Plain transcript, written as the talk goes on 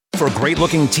For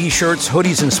great-looking t-shirts,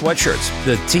 hoodies, and sweatshirts,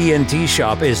 the TNT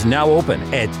shop is now open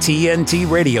at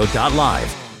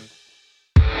tntradio.live.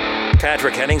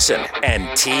 Patrick Henningsen and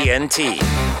TNT.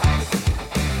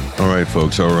 All right,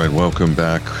 folks. All right. Welcome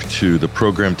back to the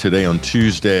program today on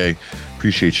Tuesday.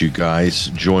 Appreciate you guys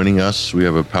joining us. We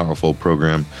have a powerful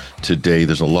program today.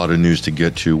 There's a lot of news to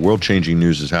get to. World-changing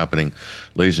news is happening.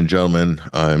 Ladies and gentlemen,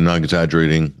 I'm not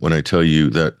exaggerating when I tell you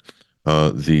that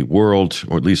the world,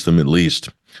 or at least the Middle East,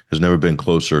 has never been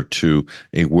closer to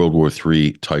a World War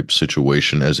III type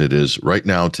situation as it is right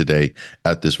now, today,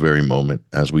 at this very moment,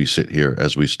 as we sit here,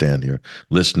 as we stand here,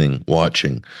 listening,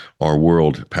 watching our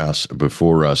world pass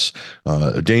before us.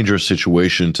 A dangerous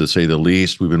situation, to say the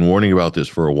least. We've been warning about this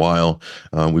for a while.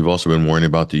 We've also been warning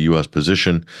about the U.S.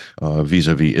 position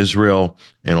vis-a-vis Israel,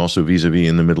 and also vis-a-vis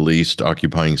in the Middle East,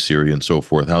 occupying Syria and so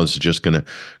forth. How this is just going to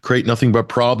create nothing but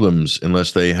problems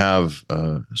unless they have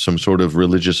some sort of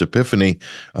religious epiphany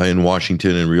in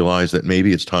Washington and realize that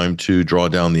maybe it's time to draw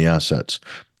down the assets.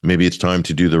 Maybe it's time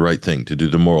to do the right thing, to do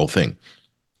the moral thing,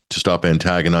 to stop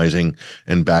antagonizing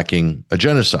and backing a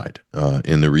genocide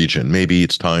in the region. Maybe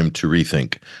it's time to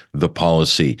rethink the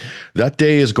policy. That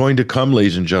day is going to come,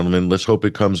 ladies and gentlemen. Let's hope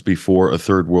it comes before a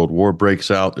third world war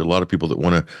breaks out. There are a lot of people that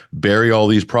want to bury all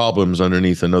these problems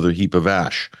underneath another heap of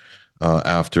ash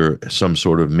after some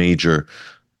sort of major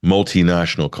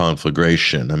multinational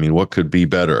conflagration. I mean, what could be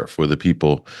better for the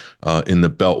people in the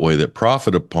Beltway that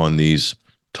profit upon these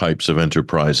types of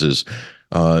enterprises?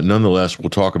 Nonetheless, we'll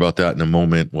talk about that in a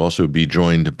moment. We'll also be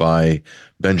joined by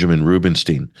Benjamin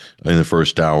Reubenstein in the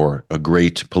first hour, a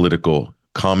great political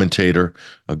commentator,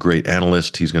 a great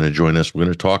analyst. He's going to join us. We're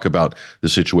going to talk about the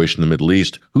situation in the Middle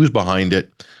East, who's behind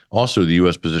it, also the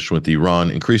U.S. position with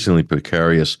Iran, increasingly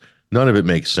precarious. None of it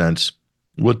makes sense.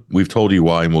 We've told you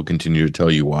why, and we'll continue to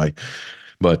tell you why.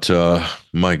 But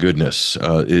my goodness,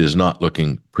 it is not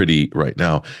looking pretty right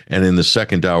now. And in the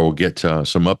second hour, we'll get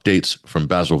some updates from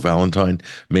Basil Valentine,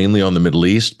 mainly on the Middle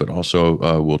East, but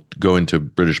also we'll go into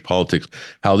British politics,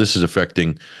 how this is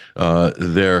affecting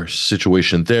their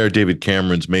situation there. David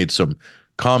Cameron's made some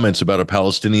comments about a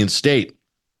Palestinian state.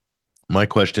 My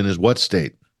question is, what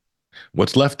state?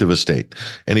 What's left of a state?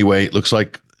 Anyway, it looks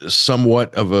like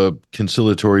somewhat of a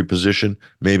conciliatory position,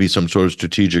 maybe some sort of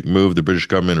strategic move. The British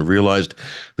government have realized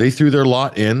they threw their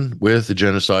lot in with the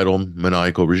genocidal,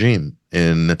 maniacal regime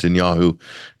in Netanyahu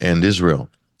and Israel.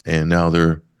 And now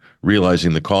they're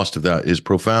realizing the cost of that is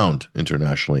profound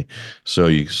internationally. So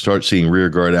you start seeing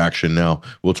rearguard action now.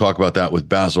 We'll talk about that with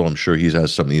Basil. I'm sure he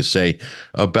has something to say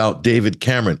about David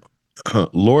Cameron.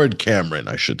 Lord Cameron,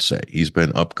 I should say. He's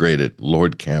been upgraded.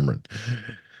 Lord Cameron.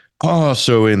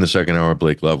 So in the second hour,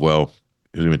 Blake Lovewell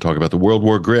is going to talk about the World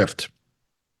War grift.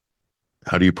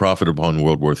 How do you profit upon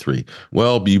World War III?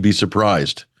 Well, you'd be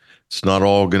surprised. It's not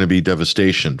all going to be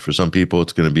devastation. For some people,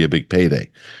 it's going to be a big payday.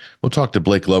 We'll talk to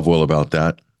Blake Lovewell about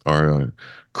that, our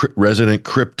resident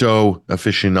crypto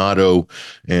aficionado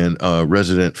and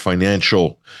resident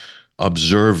financial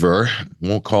observer.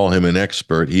 Won't call him an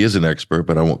expert. He is an expert,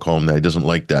 but I won't call him that. He doesn't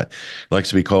like that. He likes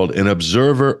to be called an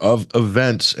observer of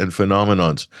events and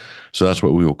phenomenons. So that's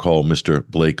what we will call Mr.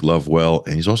 Blake Lovewell.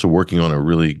 And he's also working on a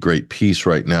really great piece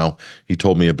right now. He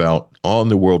told me about on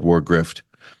the World War grift,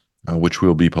 which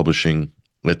we'll be publishing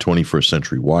at 21st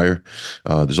Century Wire.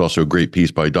 There's also a great piece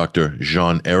by Dr.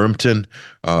 John Arrington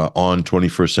on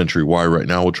 21st Century Wire right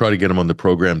now. We'll try to get him on the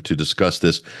program to discuss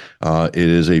this. It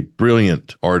is a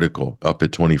brilliant article up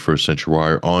at 21st Century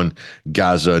Wire on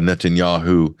Gaza.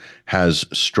 Netanyahu has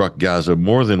struck Gaza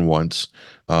more than once,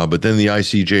 but then the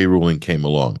ICJ ruling came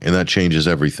along, and that changes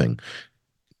everything.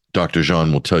 Dr.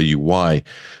 Jean will tell you why.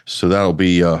 So that'll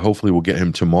be, hopefully we'll get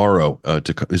him tomorrow.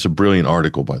 It's a brilliant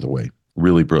article, by the way.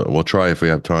 Really brilliant. We'll try, if we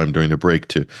have time during the break,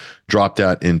 to drop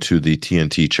that into the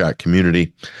TNT chat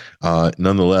community.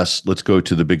 Nonetheless, let's go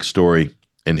to the big story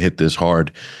and hit this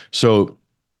hard. So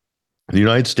the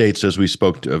United States, as we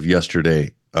spoke of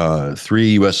yesterday, 3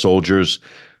 U.S. soldiers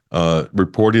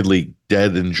reportedly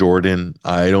dead in Jordan.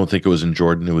 I don't think it was in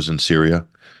Jordan. It was in Syria.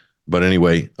 But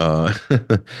anyway,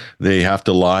 they have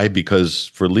to lie because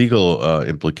for legal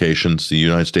implications, the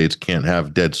United States can't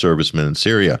have dead servicemen in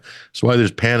Syria. That's why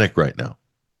there's panic right now.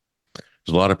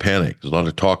 There's a lot of panic. There's a lot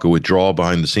of talk of withdrawal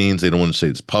behind the scenes. They don't want to say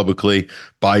this publicly.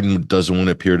 Biden doesn't want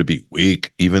to appear to be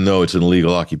weak, even though it's an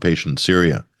illegal occupation in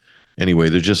Syria. Anyway,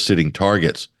 they're just sitting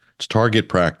targets. It's target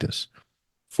practice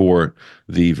for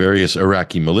the various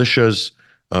Iraqi militias,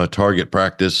 target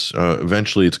practice.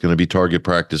 Eventually, it's going to be target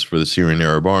practice for the Syrian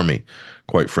Arab Army,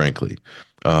 quite frankly.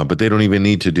 But they don't even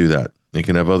need to do that. They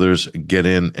can have others get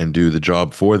in and do the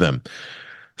job for them.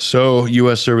 So,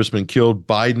 U.S. servicemen killed.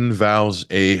 Biden vows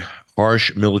a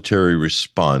harsh military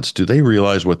response. Do they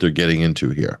realize what they're getting into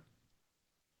here?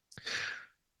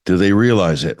 Do they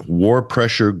realize it? War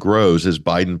pressure grows as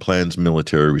Biden plans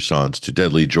military response to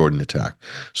deadly Jordan attack.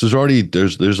 So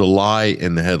there's a lie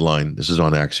in the headline. This is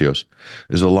on Axios.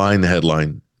 There's a lie in the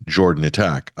headline, Jordan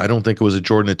attack. I don't think it was a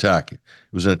Jordan attack. It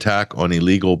was an attack on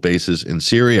illegal bases in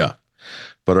Syria.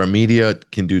 But our media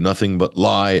can do nothing but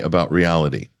lie about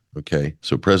reality. Okay,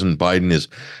 so President Biden is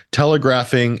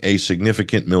telegraphing a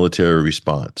significant military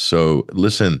response. So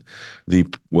listen,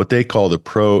 what they call the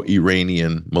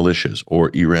pro-Iranian militias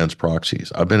or Iran's proxies.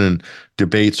 I've been in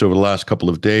debates over the last couple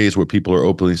of days where people are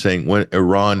openly saying when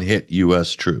Iran hit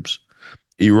U.S. troops.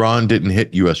 Iran didn't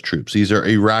hit U.S. troops. These are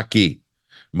Iraqi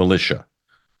militia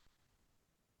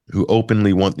who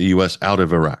openly want the U.S. out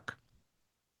of Iraq.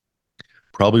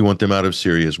 Probably want them out of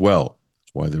Syria as well.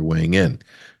 That's why they're weighing in.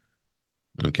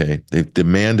 Okay, they've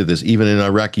demanded this. Even in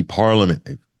Iraqi parliament,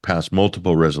 they've passed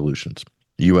multiple resolutions.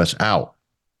 The U.S. out.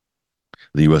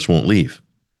 The U.S. won't leave.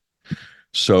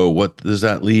 So what does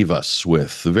that leave us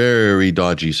with? A very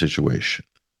dodgy situation.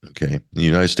 Okay, the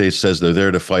United States says they're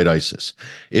there to fight ISIS.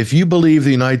 If you believe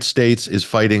the United States is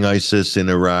fighting ISIS in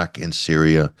Iraq and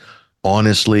Syria,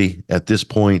 honestly, at this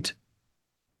point,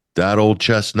 that old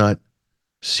chestnut,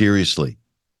 seriously,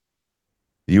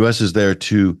 the U.S. is there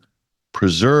to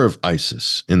preserve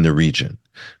ISIS in the region,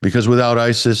 because without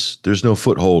ISIS, there's no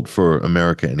foothold for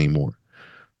America anymore.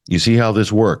 You see how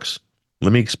this works?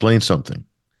 Let me explain something.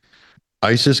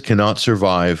 ISIS cannot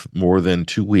survive more than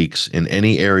 2 weeks in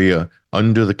any area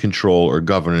under the control or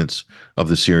governance of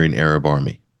the Syrian Arab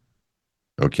Army.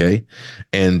 Okay?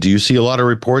 And do you see a lot of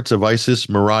reports of ISIS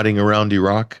marauding around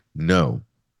Iraq? No.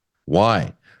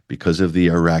 Why? Because of the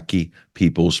Iraqi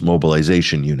People's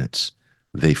Mobilization Units.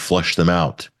 They flush them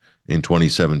out in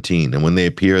 2017. And when they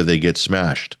appear, they get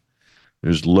smashed.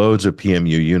 There's loads of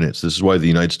PMU units. This is why the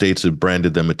United States have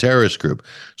branded them a terrorist group.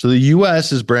 So the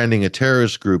U.S. is branding a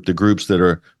terrorist group, the groups that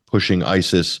are pushing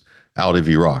ISIS out of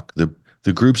Iraq,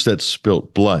 the groups that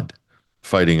spilt blood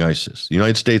fighting ISIS. The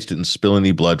United States didn't spill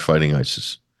any blood fighting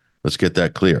ISIS. Let's get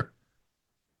that clear.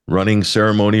 Running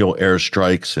ceremonial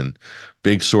airstrikes and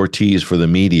big sorties for the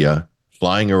media,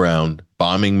 flying around,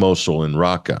 bombing Mosul and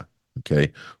Raqqa.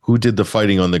 Okay, who did the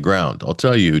fighting on the ground? I'll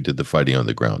tell you who did the fighting on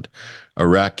the ground.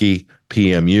 Iraqi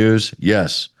PMUs,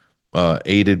 yes,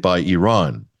 aided by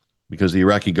Iran, because the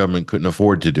Iraqi government couldn't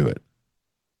afford to do it.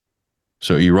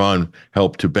 So Iran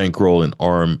helped to bankroll and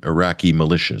arm Iraqi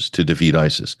militias to defeat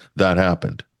ISIS. That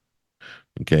happened.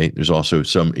 Okay, there's also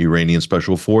some Iranian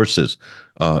special forces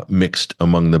mixed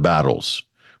among the battles,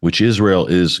 which Israel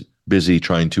is busy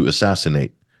trying to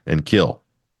assassinate and kill.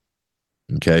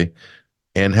 Okay,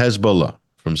 and Hezbollah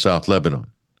from South Lebanon.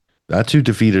 That's who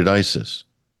defeated ISIS.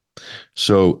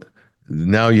 So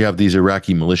now you have these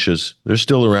Iraqi militias. They're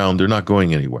still around. They're not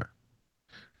going anywhere.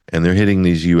 And they're hitting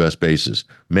these U.S. bases.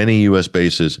 Many U.S.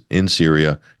 bases in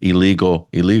Syria, illegal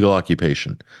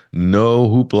occupation. No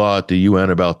hoopla at the UN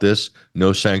about this.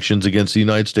 No sanctions against the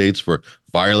United States for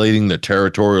violating the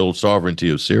territorial sovereignty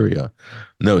of Syria.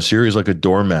 No, Syria's like a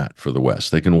doormat for the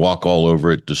West. They can walk all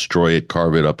over it, destroy it,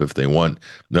 carve it up if they want.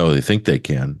 No, they think they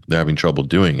can. They're having trouble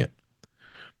doing it.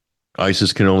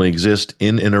 ISIS can only exist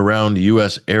in and around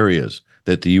U.S. areas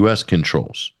that the U.S.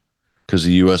 controls, because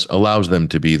the U.S. allows them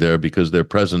to be there because their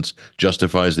presence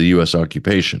justifies the U.S.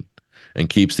 occupation and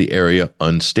keeps the area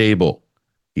unstable,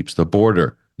 keeps the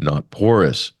border not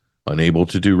porous, unable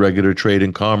to do regular trade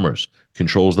and commerce,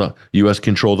 U.S.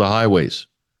 control the highways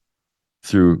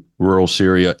through rural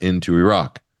Syria into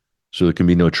Iraq. So there can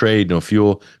be no trade, no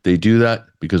fuel. They do that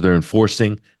because they're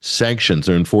enforcing sanctions.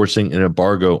 They're enforcing an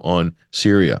embargo on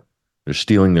Syria. They're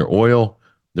stealing their oil.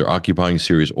 They're occupying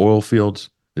Syria's oil fields.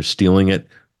 They're stealing it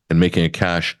and making a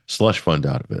cash slush fund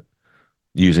out of it,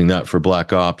 using that for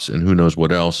black ops and who knows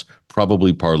what else,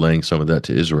 probably parlaying some of that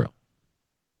to Israel.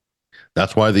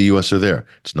 That's why the U.S. are there.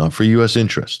 It's not for U.S.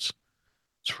 interests.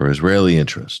 It's for Israeli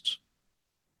interests.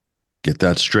 Get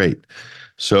that straight.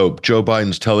 So Joe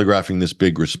Biden's telegraphing this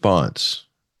big response.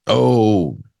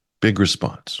 Oh, big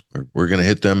response. We're going to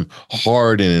hit them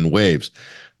hard and in waves.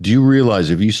 Do you realize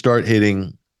if you start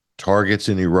hitting targets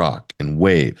in Iraq in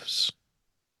waves,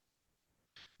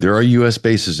 there are U.S.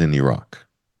 bases in Iraq.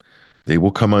 They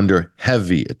will come under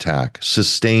heavy attack,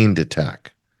 sustained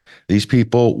attack. These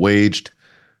people waged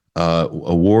a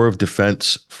war of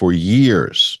defense for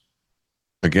years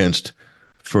against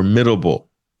formidable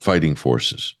fighting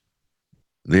forces.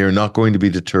 They are not going to be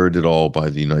deterred at all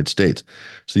by the United States.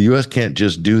 So the U.S. can't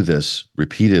just do this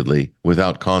repeatedly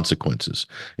without consequences,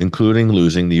 including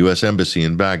losing the U.S. embassy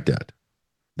in Baghdad.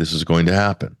 This is going to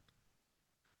happen.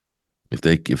 If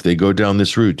they go down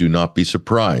this route, do not be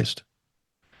surprised.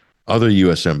 other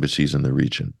U.S. embassies in the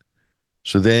region.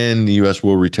 So then the U.S.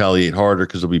 will retaliate harder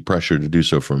because there'll be pressure to do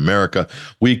so from America.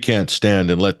 We can't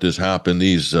stand and let this happen.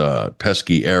 These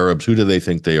pesky Arabs, who do they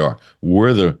think they are?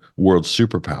 We're the world's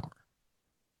superpower.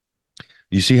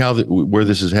 You see where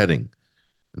this is heading.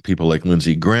 People like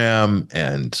Lindsey Graham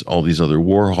and all these other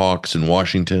war hawks in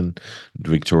Washington,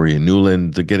 Victoria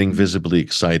Nuland, they're getting visibly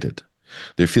excited.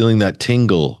 They're feeling that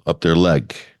tingle up their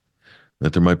leg,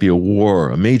 that there might be a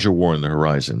major war on the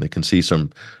horizon. They can see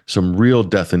some real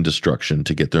death and destruction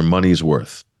to get their money's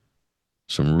worth,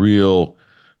 some real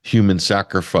human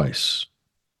sacrifice,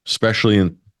 especially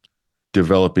in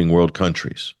developing world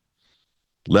countries,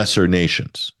 lesser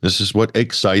nations. This is what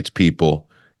excites people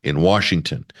in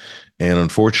Washington, and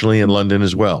unfortunately in London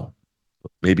as well.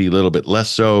 Maybe a little bit less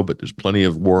so, but there's plenty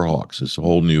of war hawks. There's a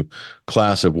whole new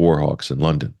class of war hawks in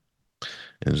London.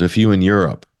 And there's a few in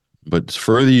Europe. But the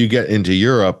further you get into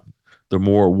Europe, the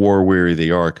more war weary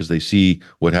they are, because they see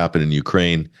what happened in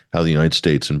Ukraine, how the United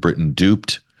States and Britain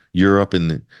duped Europe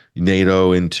and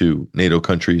NATO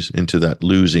countries into that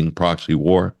losing proxy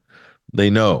war.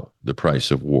 They know the price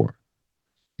of war.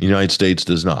 The United States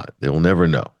does not. They will never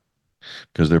know,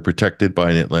 because they're protected by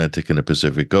an Atlantic and a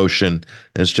Pacific Ocean,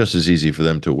 and it's just as easy for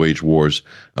them to wage wars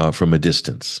from a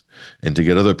distance and to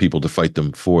get other people to fight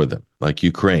them for them, like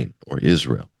Ukraine or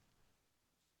Israel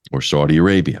or Saudi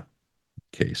Arabia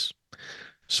case.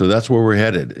 So that's where we're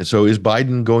headed. So is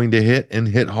Biden going to hit and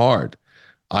hit hard?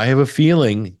 I have a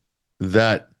feeling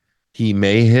that he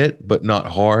may hit, but not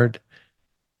hard,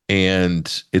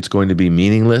 and it's going to be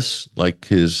meaningless, like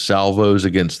his salvos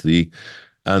against the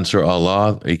Ansar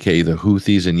Allah, aka the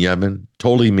Houthis in Yemen,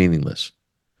 totally meaningless.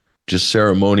 Just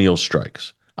ceremonial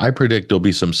strikes. I predict there'll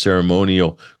be some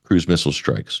ceremonial cruise missile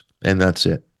strikes, and that's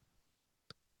it.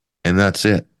 And that's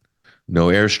it. No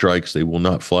airstrikes. They will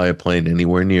not fly a plane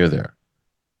anywhere near there.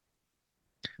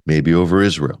 Maybe over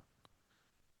Israel.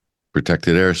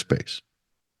 Protected airspace.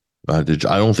 I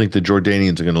don't think the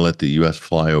Jordanians are going to let the U.S.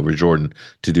 fly over Jordan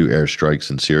to do airstrikes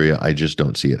in Syria. I just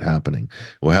don't see it happening.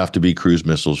 It will have to be cruise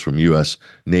missiles from U.S.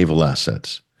 naval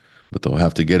assets, but they'll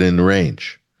have to get in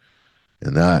range.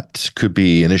 And that could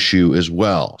be an issue as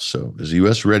well. So is the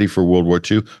U.S. ready for World War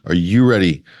II? Are you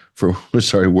ready for,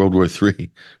 World War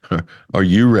III? Are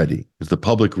you ready? Is the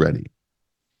public ready?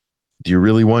 Do you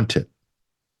really want it?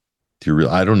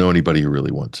 I don't know anybody who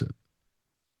really wants it.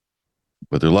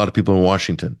 But there are a lot of people in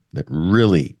Washington that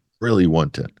really, really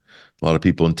want it. A lot of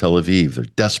people in Tel Aviv, they're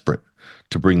desperate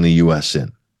to bring the U.S.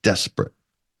 in. Desperate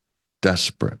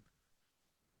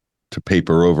to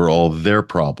paper over all their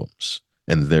problems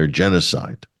and their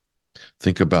genocide.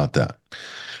 Think about that.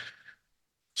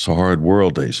 It's a hard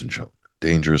world, ladies and gentlemen.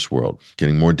 Dangerous world,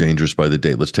 getting more dangerous by the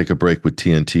day. Let's take a break with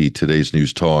TNT, today's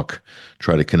news talk.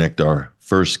 Try to connect our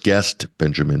first guest,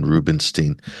 Benjamin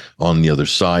Reubenstein, on the other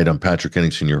side. I'm Patrick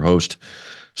Henningsen, your host.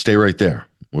 Stay right there.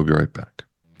 We'll be right back.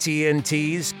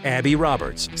 TNT's Abby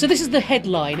Roberts. So this is the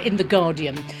headline in The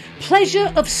Guardian.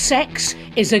 Pleasure of sex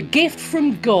is a gift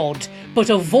from God,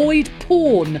 but avoid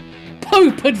porn.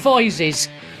 Pope advises.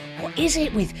 What is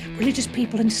it with religious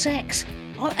people and sex?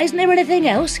 Isn't there anything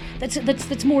else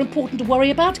that's more important to worry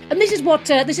about? And this is what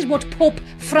Pope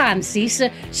Francis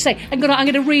say. I'm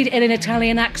gonna read it in an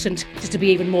Italian accent just to be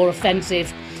even more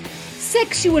offensive.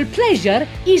 Sexual pleasure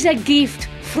is a gift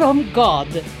from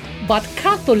God, but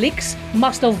Catholics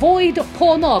must avoid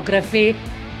pornography,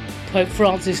 Pope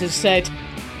Francis has said.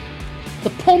 The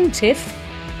Pontiff.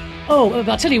 Oh,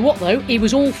 I'll tell you what though, he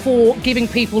was all for giving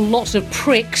people lots of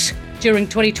pricks during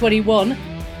 2021.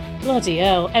 Bloody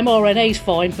hell, mRNA's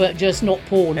fine, but just not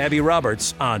porn. Abby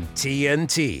Roberts on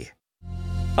TNT.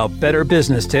 A better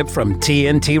business tip from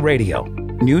TNT Radio.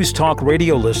 News Talk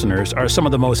Radio listeners are some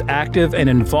of the most active and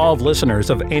involved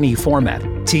listeners of any format.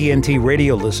 TNT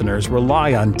Radio listeners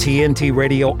rely on TNT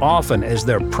Radio often as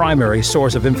their primary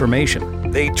source of information.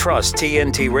 They trust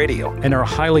TNT Radio and are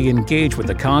highly engaged with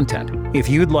the content. If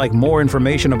you'd like more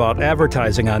information about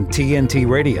advertising on TNT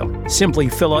Radio, simply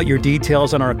fill out your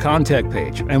details on our contact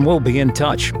page and we'll be in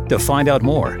touch. To find out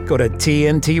more, go to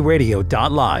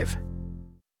tntradio.live.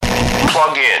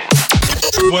 Plug in.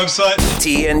 Website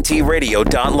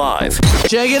tntradio.live.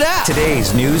 Check it out.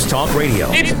 Today's News Talk Radio.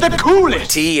 It's the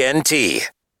coolest. TNT.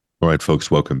 All right, folks,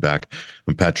 welcome back.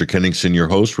 I'm Patrick Henningsen, your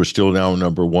host. We're still now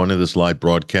number one of this live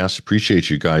broadcast.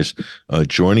 Appreciate you guys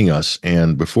joining us.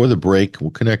 And before the break, we'll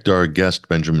connect our guest,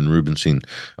 Benjamin Reubenstein,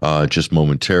 just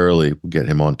momentarily. We'll get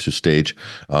him onto stage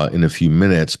in a few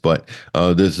minutes. But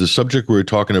the subject we're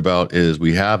talking about is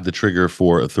we have the trigger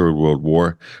for a third world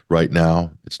war right now.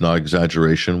 It's not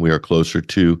exaggeration. We are closer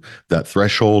to that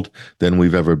threshold than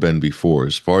we've ever been before.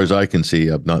 As far as I can see,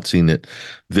 I've not seen it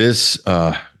this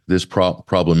this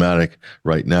problematic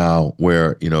right now,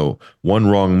 where one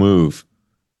wrong move,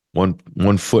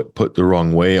 one foot put the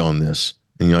wrong way on this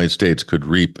in the United States could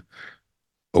reap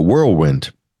a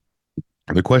whirlwind.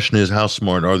 The question is, how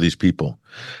smart are these people?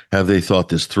 Have they thought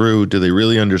this through? Do they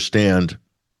really understand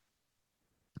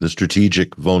the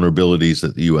strategic vulnerabilities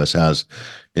that the U.S. has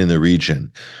in the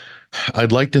region?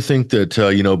 I'd like to think that,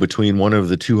 between one of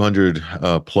the 200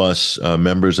 plus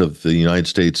members of the United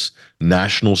States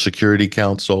National Security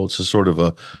Council, it's a sort of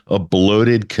a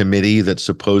bloated committee that's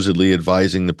supposedly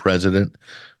advising the president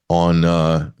on,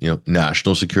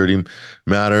 national security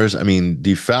matters. I mean,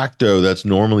 de facto, that's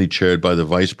normally chaired by the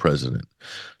vice president.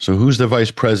 So who's the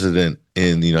vice president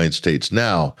in the United States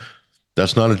now?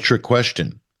 That's not a trick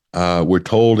question. We're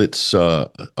told it's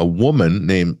a woman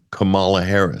named Kamala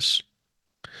Harris,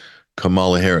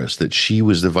 that she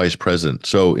was the vice president.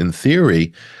 So in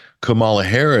theory, Kamala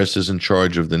Harris is in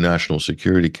charge of the National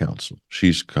Security Council.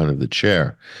 She's kind of the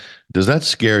chair. Does that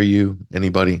scare you?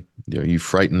 Anybody? Are you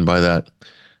frightened by that?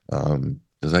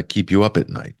 Does that keep you up at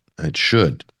night? It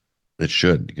should. It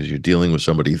should, because you're dealing with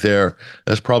somebody there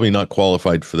that's probably not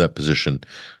qualified for that position,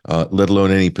 let alone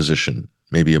any position,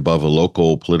 maybe above a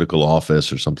local political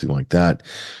office or something like that.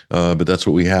 But that's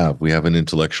what we have. We have an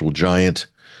intellectual giant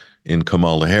in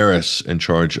Kamala Harris in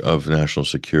charge of national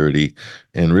security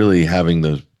and really having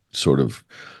the sort of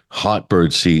hot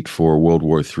bird seat for World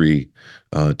War III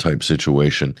type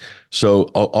situation. So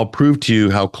I'll prove to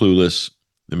you how clueless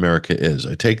America is.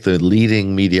 I take the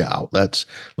leading media outlets.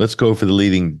 Let's go for the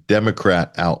leading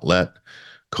Democrat outlet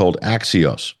called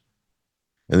Axios.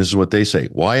 And this is what they say: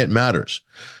 why it matters.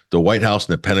 The White House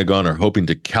and the Pentagon are hoping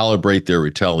to calibrate their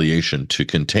retaliation to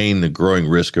contain the growing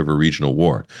risk of a regional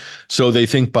war. So they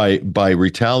think by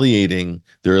retaliating,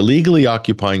 they're illegally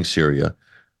occupying Syria.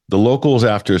 The locals,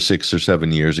 after 6 or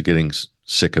 7 years, are getting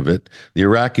sick of it. The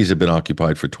Iraqis have been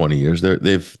occupied for 20 years.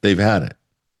 They've had it.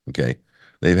 Okay,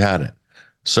 they've had it.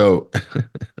 So,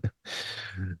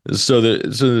 so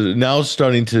they're now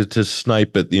starting to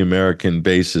snipe at the American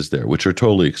bases there, which are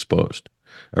totally exposed.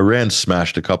 Iran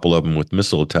smashed a couple of them with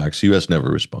missile attacks. The U.S. never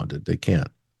responded. They can't.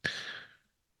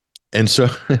 And so,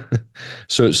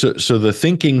 so the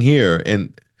thinking here,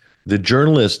 and the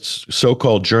journalists,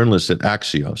 so-called journalists at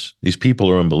Axios, these people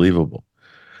are unbelievable.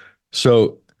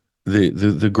 So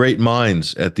the great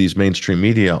minds at these mainstream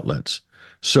media outlets.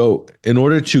 So in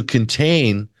order to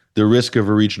contain the risk of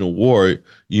a regional war,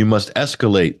 you must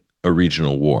escalate a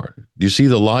regional war. You see,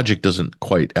 the logic doesn't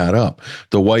quite add up.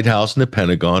 The White House and the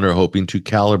Pentagon are hoping to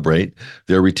calibrate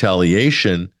their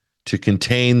retaliation to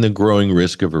contain the growing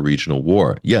risk of a regional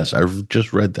war. Yes, I've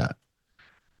just read that.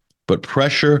 But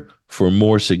pressure for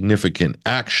more significant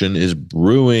action is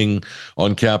brewing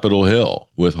on Capitol Hill,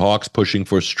 with hawks pushing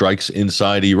for strikes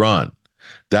inside Iran.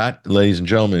 That, ladies and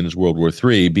gentlemen, is World War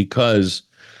III, because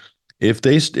if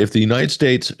the United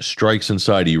States strikes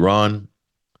inside Iran,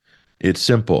 it's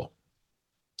simple.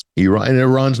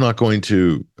 Iran's not going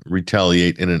to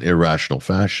retaliate in an irrational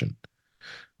fashion.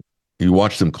 You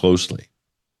watch them closely.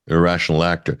 Irrational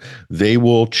actor. They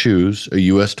will choose a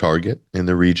U.S. target in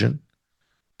the region,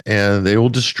 and they will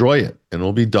destroy it, and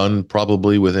it'll be done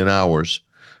probably within hours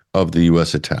of the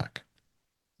U.S. attack.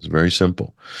 It's very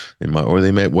simple. They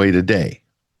might wait a day.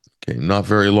 Okay, not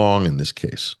very long in this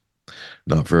case.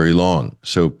 Not very long.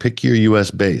 So pick your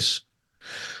U.S. base.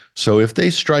 So if they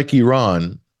strike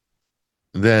Iran,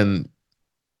 then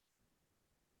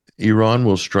Iran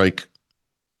will strike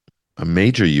a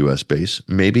major U.S. base,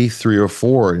 maybe 3 or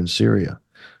 4 in Syria.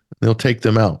 They'll take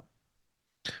them out.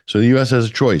 So the U.S. has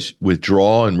a choice: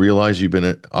 withdraw and realize you've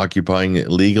been occupying it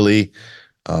illegally,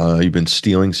 you've been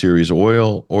stealing Syria's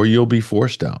oil, or you'll be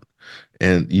forced out.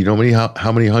 And you know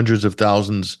how many hundreds of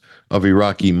thousands of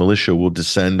Iraqi militia will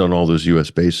descend on all those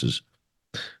U.S. bases.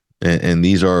 And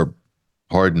these are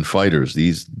hardened fighters.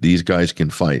 These guys can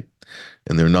fight,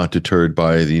 and they're not deterred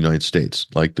by the United States,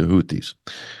 like the Houthis.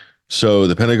 So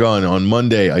the Pentagon on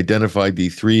Monday identified the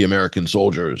 3 American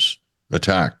soldiers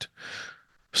attacked.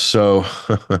 So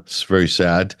it's very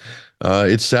sad.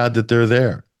 It's sad that they're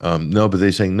there. No, but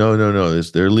they're saying, no,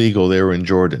 they're legal. They were in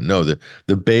Jordan. No,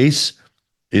 the base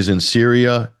is in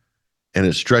Syria, and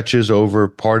it stretches over.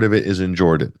 Part of it is in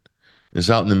Jordan. It's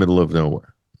out in the middle of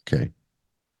nowhere. Okay.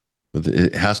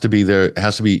 It has to be there. It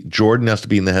has to be, Jordan has to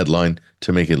be in the headline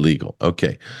to make it legal.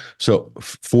 Okay. So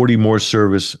 40 more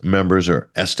service members are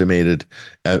estimated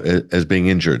as being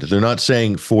injured. They're not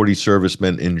saying 40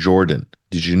 servicemen in Jordan.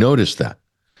 Did you notice that?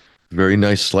 Very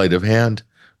nice sleight of hand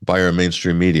by our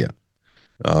mainstream media.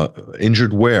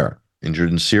 Injured where?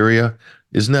 Injured in Syria?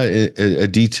 Isn't that a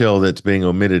detail that's being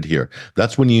omitted here?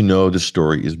 That's when you know the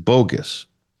story is bogus.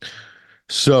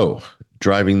 So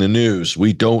driving the news.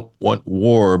 We don't want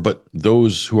war, but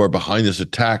those who are behind this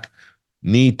attack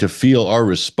need to feel our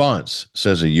response,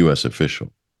 says a U.S.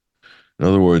 official. In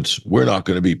other words, we're not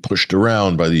going to be pushed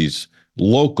around by these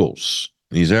locals,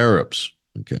 these Arabs.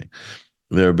 Okay.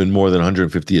 There have been more than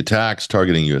 150 attacks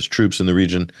targeting U.S. troops in the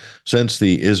region since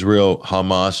the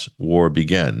Israel-Hamas war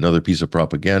began. Another piece of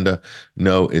propaganda.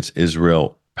 No, it's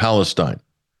Israel-Palestine.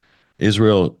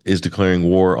 Israel is declaring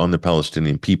war on the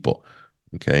Palestinian people.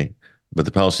 Okay. But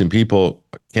the Palestinian people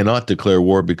cannot declare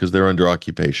war because they're under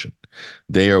occupation.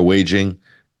 They are waging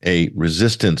a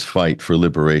resistance fight for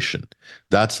liberation.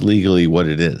 That's legally what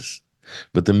it is.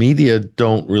 But the media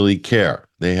don't really care.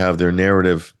 They have their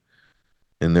narrative,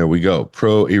 and there we go.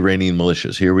 Pro-Iranian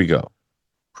militias. Here we go.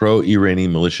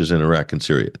 Pro-Iranian militias in Iraq and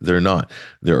Syria. They're not.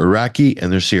 They're Iraqi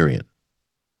and they're Syrian.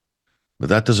 But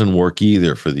that doesn't work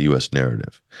either for the U.S.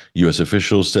 narrative. U.S.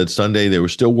 officials said Sunday they were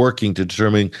still working to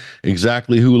determine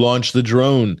exactly who launched the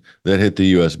drone that hit the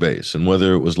U.S. base and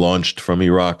whether it was launched from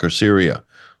Iraq or Syria.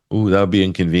 Ooh, that would be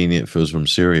inconvenient if it was from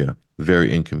Syria.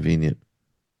 Very inconvenient.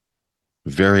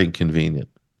 Very inconvenient.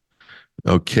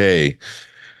 Okay.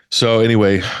 So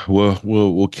anyway,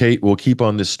 we'll keep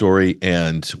on this story,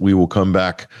 and we will come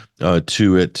back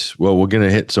to it. Well, we're going to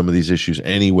hit some of these issues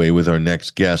anyway with our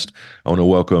next guest. I want to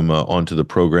welcome onto the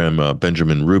program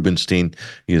Benjamin Reubenstein.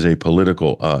 He is a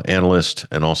political analyst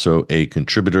and also a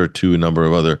contributor to a number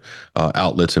of other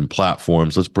outlets and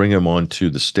platforms. Let's bring him onto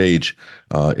the stage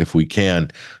if we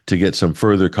can to get some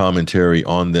further commentary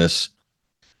on this.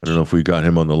 I don't know if we got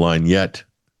him on the line yet.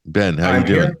 Ben, how are you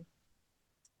doing? Here.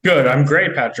 Good. I'm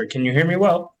great, Patrick. Can you hear me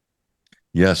well?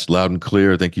 Yes, loud and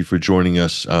clear. Thank you for joining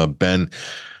us, Ben.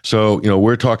 So,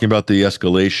 we're talking about the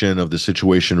escalation of the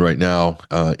situation right now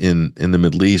in the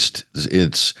Middle East.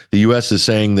 It's the U.S. is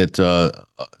saying that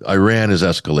Iran has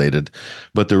escalated,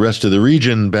 but the rest of the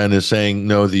region, Ben, is saying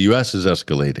no, the U.S. is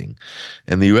escalating,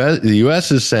 and the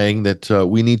U.S. is saying that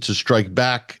we need to strike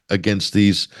back against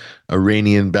these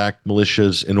Iranian-backed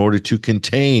militias in order to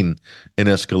contain an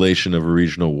escalation of a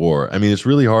regional war. I mean, it's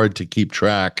really hard to keep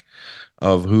track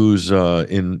of who's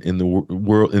in the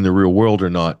world, in the real world or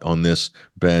not on this,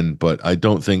 Ben. But I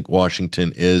don't think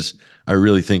Washington is. I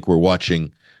really think we're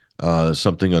watching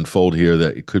something unfold here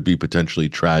that could be potentially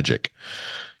tragic.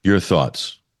 Your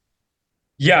thoughts?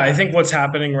 Yeah, I think what's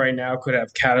happening right now could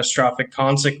have catastrophic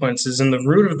consequences. And the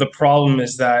root of the problem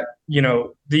is that, the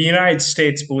United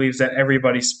States believes that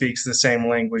everybody speaks the same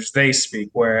language they speak,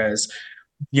 whereas,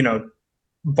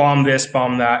 bomb this,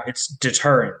 bomb that, it's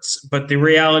deterrence. But the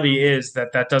reality is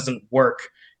that doesn't work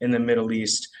in the Middle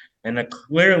East. And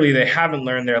clearly they haven't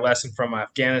learned their lesson from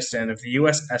Afghanistan. If the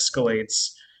U.S.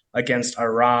 escalates against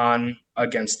Iran,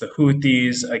 against the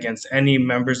Houthis, against any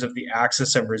members of the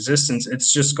axis of resistance,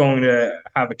 it's just going to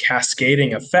have a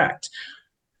cascading effect.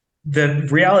 The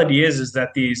reality is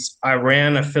that these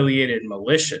Iran-affiliated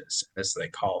militias, as they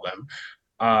call them,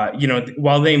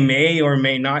 while they may or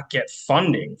may not get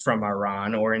funding from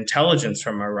Iran or intelligence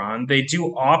from Iran, they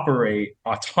do operate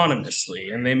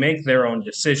autonomously and they make their own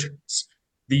decisions.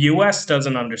 The U.S.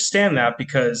 doesn't understand that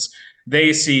because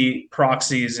they see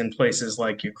proxies in places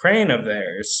like Ukraine of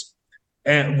theirs,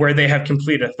 and where they have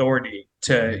complete authority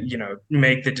to,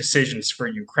 make the decisions for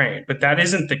Ukraine. But that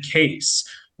isn't the case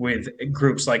with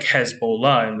groups like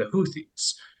Hezbollah and the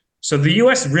Houthis. So the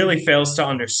U.S. really fails to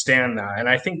understand that. And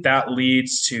I think that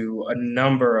leads to a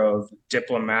number of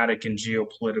diplomatic and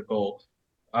geopolitical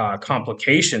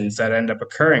complications that end up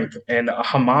occurring. And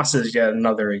Hamas is yet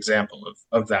another example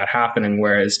of that happening,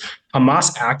 whereas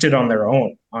Hamas acted on their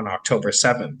own on October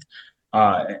 7th.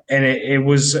 And it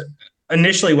was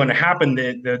initially when it happened,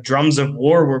 the drums of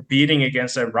war were beating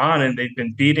against Iran, and they've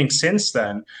been beating since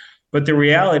then. But the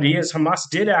reality is Hamas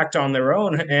did act on their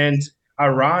own, and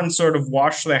Iran sort of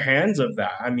washed their hands of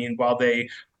that. I mean, while they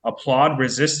applaud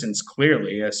resistance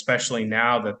clearly, especially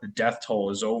now that the death toll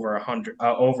is over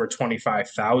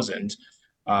 25,000,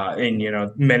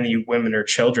 and many women or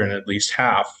children, at least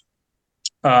half.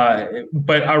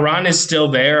 But Iran is still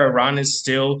there. Iran is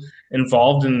still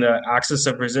involved in the axis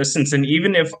of resistance. And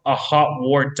even if a hot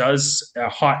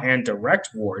and direct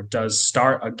war does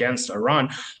start against Iran,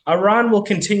 Iran will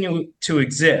continue to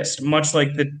exist, much like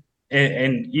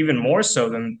and even more so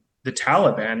than the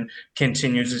Taliban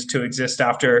continues to exist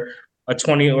after a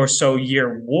 20 or so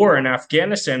year war in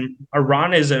Afghanistan.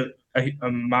 Iran is a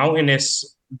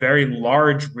mountainous, very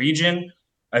large region.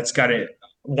 It's got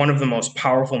one of the most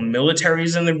powerful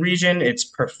militaries in the region. It's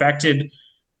perfected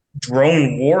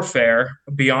drone warfare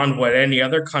beyond what any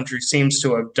other country seems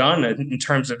to have done in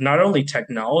terms of not only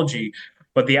technology,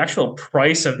 but the actual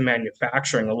price of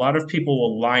manufacturing. A lot of people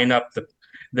will line up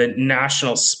the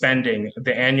national spending,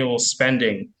 the annual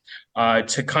spending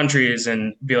to countries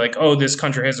and be like, oh, this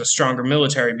country has a stronger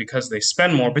military because they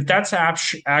spend more. But that's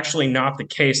actually not the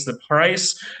case. The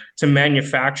price to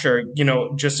manufacture,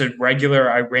 just a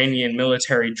regular Iranian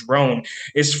military drone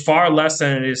is far less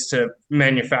than it is to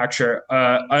manufacture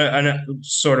a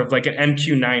sort of like an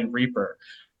MQ-9 Reaper.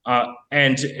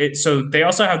 So they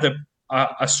also have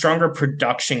a stronger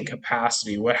production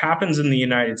capacity. What happens in the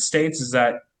United States is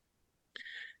that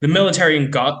the military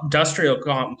industrial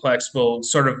complex will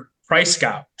sort of price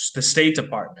gouge the State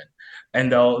Department,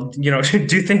 and they'll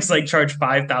do things like charge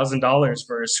 $5,000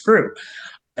 for a screw.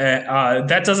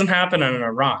 That doesn't happen in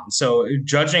Iran. So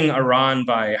judging Iran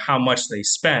by how much they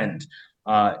spend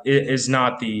is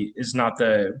not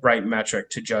the right metric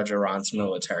to judge Iran's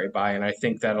military by. And I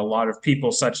think that a lot of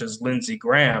people, such as Lindsey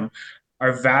Graham,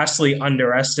 are vastly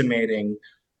underestimating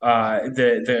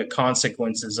the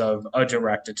consequences of a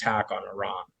direct attack on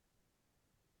Iran.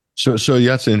 So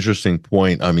that's an interesting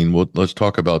point. I mean, let's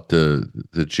talk about the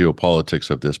geopolitics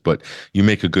of this, but you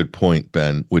make a good point,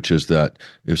 Ben, which is that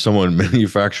if someone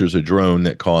manufactures a drone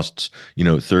that costs,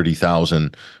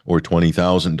 $30,000 or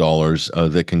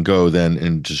 $20,000, that can go then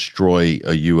and destroy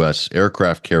a U.S.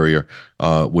 aircraft carrier,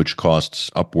 which costs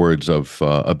upwards of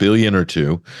 $1 billion or $2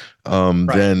 billion.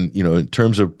 Right. Then, in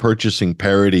terms of purchasing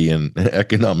parity and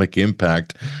economic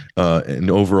impact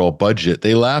and overall budget,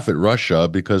 they laugh at Russia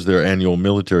because their annual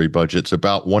military budget's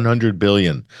about $100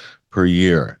 billion per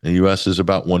year. The U.S. is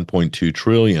about $1.2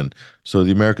 trillion. So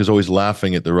the America's always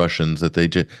laughing at the Russians that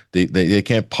they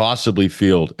can't possibly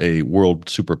field a world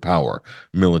superpower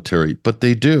military, but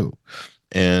they do.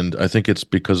 And I think it's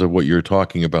because of what you're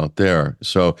talking about there.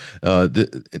 So,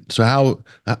 how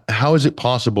is it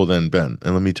possible then, Ben?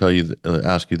 And let me tell you,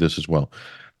 ask you this as well,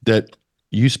 that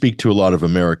you speak to a lot of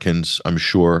Americans, I'm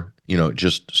sure,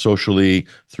 just socially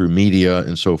through media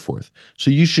and so forth.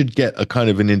 So you should get a kind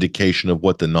of an indication of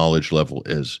what the knowledge level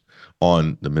is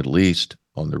on the Middle East,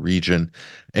 on the region.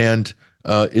 And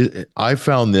I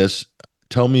found this.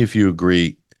 Tell me if you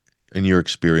agree in your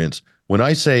experience. When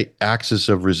I say axis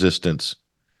of resistance,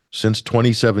 since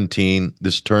 2017,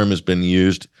 this term has been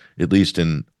used, at least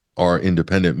in our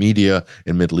independent media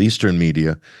and Middle Eastern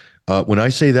media. When I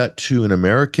say that to an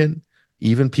American,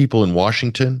 even people in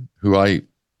Washington who I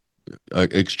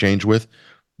exchange with,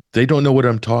 they don't know what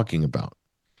I'm talking about.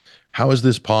 How is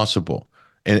this possible?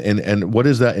 And what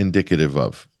is that indicative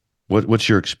of? What's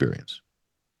your experience?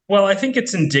 Well, I think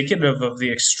it's indicative of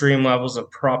the extreme levels of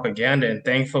propaganda, and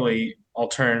thankfully,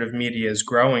 alternative media is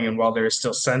growing. And while there is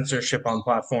still censorship on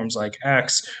platforms like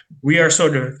X, we are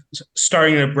sort of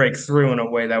starting to break through in a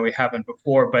way that we haven't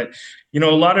before. But a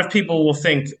lot of people will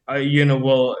think,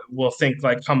 will think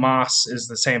like Hamas is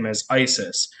the same as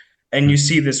ISIS. And you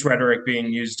see this rhetoric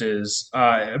being used as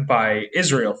by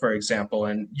Israel, for example.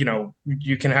 And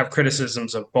you can have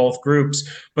criticisms of both groups,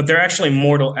 but they're actually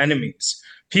mortal enemies.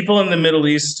 People in the Middle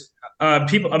East,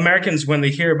 Americans, when they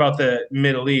hear about the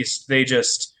Middle East,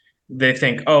 they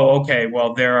think, oh, okay,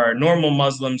 well, there are normal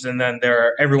Muslims, and then there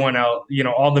are everyone else.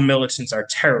 All the militants are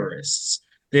terrorists.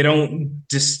 They don't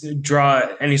draw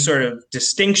any sort of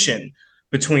distinction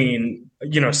between,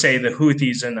 say, the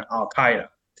Houthis and Al Qaeda.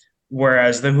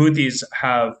 Whereas the Houthis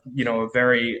have, a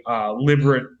very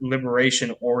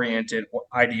liberation-oriented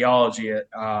ideology,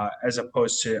 as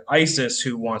opposed to ISIS,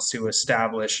 who wants to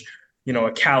establish,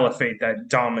 a caliphate that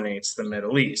dominates the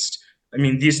Middle East. I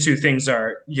mean, these two things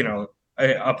are,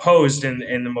 opposed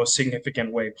in the most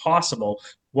significant way possible.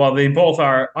 While they both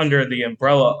are under the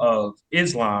umbrella of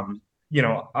Islam,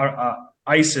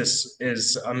 ISIS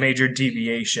is a major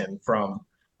deviation from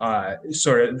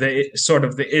sort of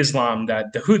the Islam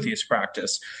that the Houthis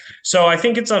practice. So I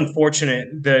think it's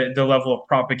unfortunate the level of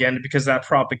propaganda, because that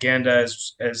propaganda,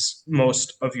 as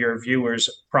most of your viewers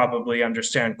probably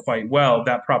understand quite well,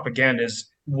 that propaganda is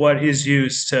what is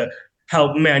used to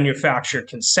help manufacture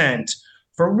consent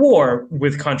for war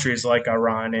with countries like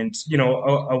Iran. And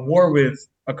a war with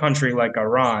a country like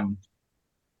Iran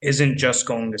isn't just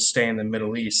going to stay in the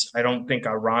Middle East. I don't think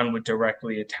Iran would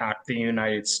directly attack the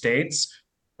United States.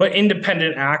 But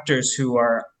independent actors who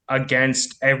are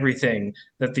against everything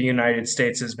that the United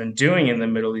States has been doing in the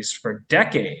Middle East for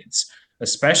decades,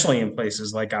 especially in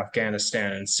places like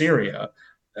Afghanistan and Syria,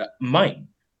 might.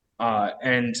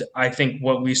 And I think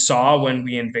what we saw when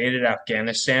we invaded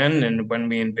Afghanistan and when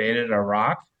we invaded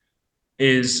Iraq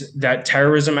is that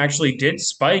terrorism actually did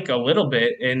spike a little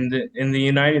bit in the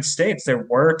United States. There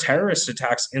were terrorist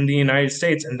attacks in the United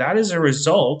States, and that is a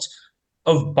result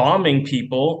of bombing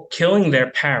people, killing their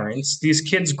parents. These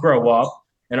kids grow up,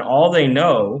 and all they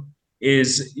know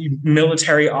is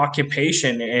military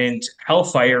occupation and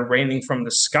hellfire raining from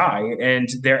the sky, and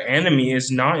their enemy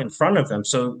is not in front of them.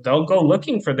 So they'll go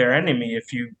looking for their enemy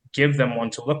if you give them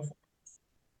one to look for.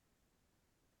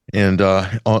 And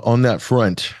on that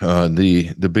front,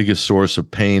 the biggest source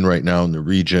of pain right now in the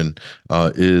region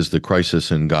is the crisis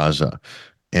in Gaza.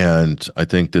 And I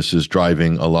think this is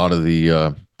driving a lot of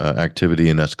the activity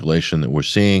and escalation that we're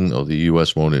seeing, though the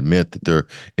U.S. won't admit that they're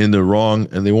in the wrong,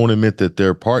 and they won't admit that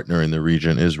their partner in the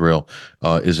region, Israel,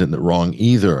 isn't in the wrong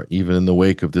either, even in the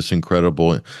wake of this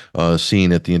incredible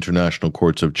scene at the International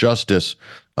Courts of Justice.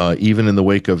 Even in the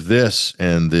wake of this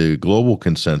and the global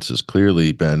consensus,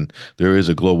 clearly, Ben, there is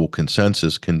a global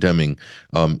consensus condemning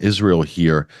Israel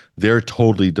here. They're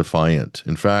totally defiant.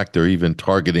 In fact, they're even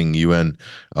targeting UN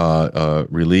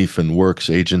Relief and Works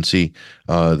Agency.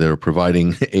 They're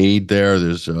providing aid there.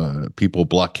 There's people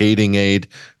blockading aid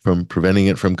from preventing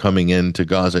it from coming into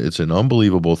Gaza. It's an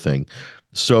unbelievable thing.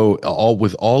 So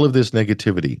with all of this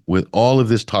negativity, with all of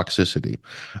this toxicity,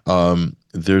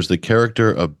 there's the character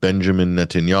of Benjamin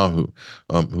Netanyahu,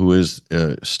 who is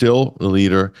still the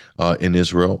leader in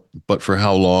Israel, but for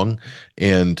how long?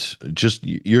 And just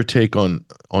your take on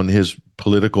his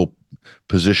political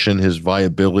position, his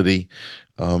viability.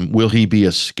 Will he be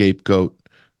a scapegoat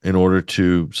in order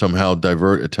to somehow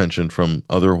divert attention from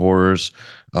other horrors?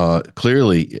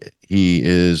 Clearly, he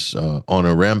is on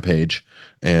a rampage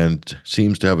and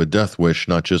seems to have a death wish,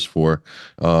 not just for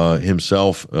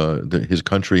himself, his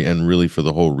country, and really for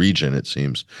the whole region, it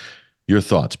seems. Your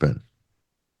thoughts, Ben?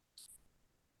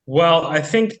 Well, I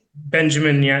think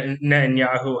Benjamin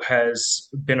Netanyahu has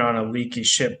been on a leaky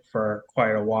ship for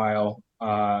quite a while.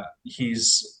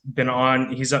 He's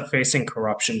up facing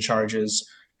corruption charges.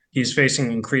 He's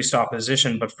facing increased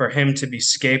opposition, but for him to be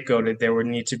scapegoated, there would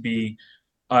need to be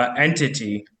an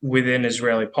entity within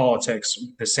Israeli politics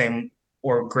the same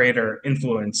or greater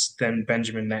influence than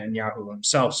Benjamin Netanyahu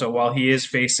himself. So while he is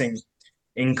facing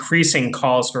increasing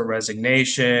calls for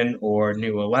resignation or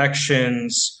new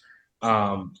elections,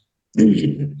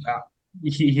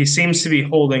 he seems to be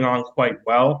holding on quite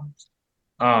well.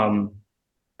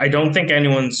 I don't think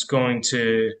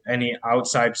any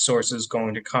outside sources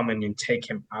going to come in and take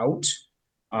him out,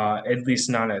 at least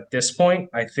not at this point.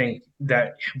 I think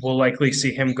that we'll likely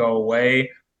see him go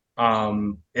away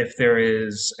if there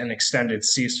is an extended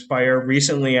ceasefire.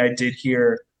 Recently, I did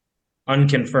hear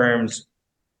unconfirmed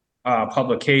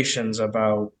publications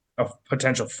about a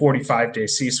potential 45-day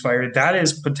ceasefire. That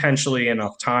is potentially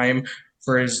enough time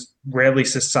for Israeli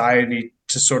society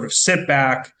to sort of sit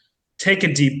back, take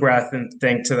a deep breath, and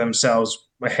think to themselves,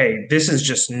 hey, this is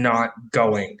just not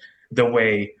going the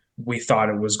way we thought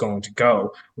it was going to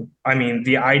go. I mean,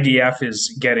 the IDF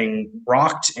is getting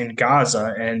rocked in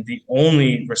Gaza, and the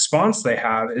only response they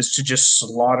have is to just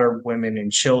slaughter women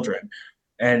and children.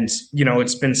 And,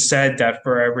 it's been said that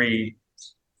for every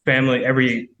family,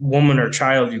 every woman or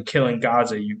child you kill in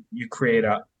Gaza, you create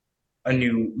a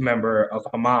new member of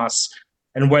Hamas.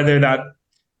 And whether that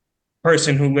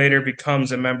person who later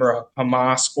becomes a member of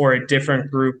Hamas or a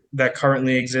different group that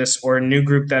currently exists or a new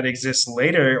group that exists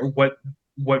later,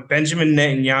 what Benjamin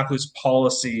Netanyahu's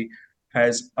policy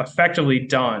has effectively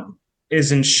done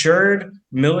is ensured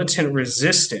militant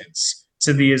resistance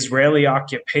to the Israeli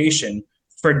occupation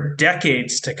for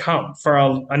decades to come, for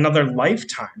another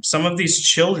lifetime. Some of these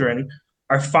children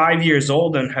are 5 years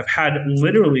old and have had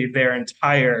literally their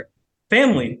entire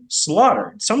family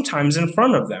slaughtered, sometimes in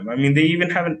front of them. I mean, they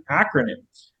even have an acronym,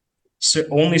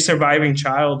 only surviving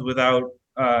child without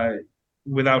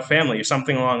family, or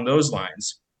something along those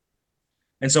lines.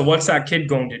 And so what's that kid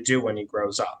going to do when he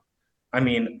grows up? I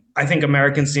mean, I think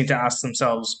Americans need to ask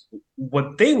themselves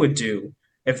what they would do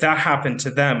if that happened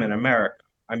to them in America.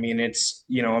 I mean,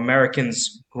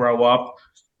 Americans grow up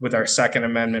with our Second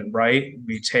Amendment right.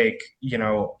 We take,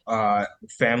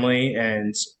 family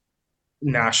and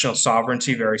national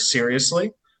sovereignty very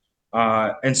seriously.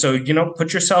 And so,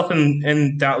 put yourself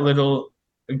in that little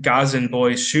Gazan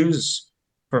boy's shoes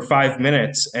for 5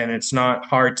 minutes, and it's not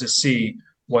hard to see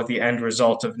what the end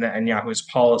result of Netanyahu's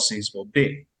policies will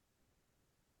be.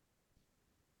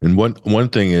 And one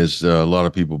thing is a lot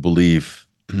of people believe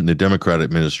the Democrat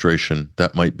administration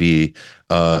that might be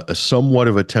a somewhat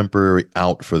of a temporary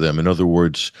out for them. In other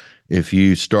words, if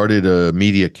you started a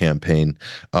media campaign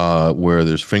where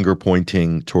there's finger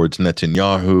pointing towards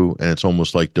Netanyahu, and it's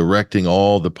almost like directing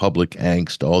all the public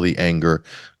angst, all the anger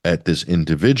at this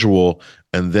individual,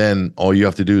 and then all you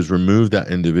have to do is remove that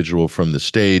individual from the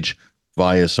stage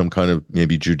via some kind of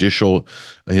maybe judicial,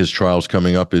 his trial's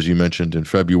coming up, as you mentioned, in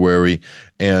February.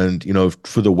 And,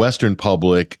 for the Western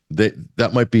public,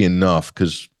 that might be enough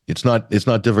because, It's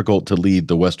not difficult to lead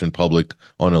the Western public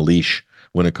on a leash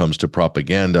when it comes to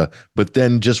propaganda, but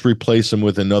then just replace them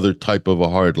with another type of a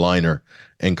hardliner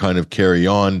and kind of carry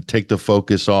on, take the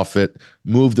focus off it,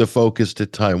 move the focus to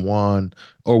Taiwan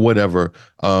or whatever.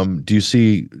 Do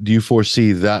you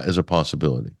foresee that as a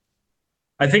possibility?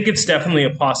 I think it's definitely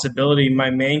a possibility. My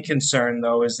main concern,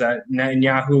 though, is that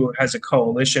Netanyahu has a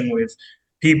coalition with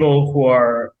people who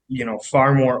are,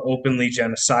 far more openly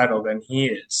genocidal than he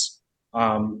is.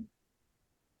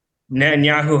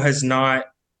 Netanyahu has not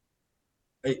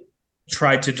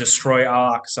tried to destroy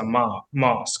Al-Aqsa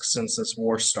Mosque since this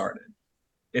war started.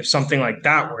 If something like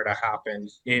that were to happen,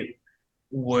 it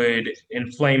would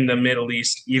inflame the Middle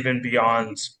East even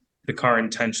beyond the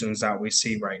current tensions that we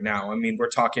see right now. I mean, we're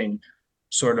talking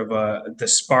sort of the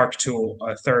spark to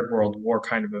a third world war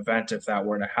kind of event if that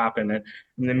were to happen. And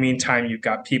in the meantime, you've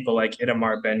got people like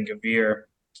Itamar Ben-Gvir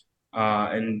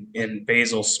and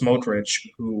Basil Smotrich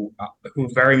who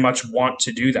very much want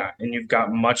to do that. And you've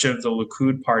got much of the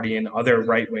Likud party and other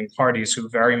right-wing parties who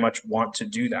very much want to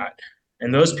do that.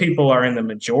 And those people are in the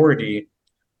majority.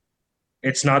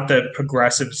 It's not the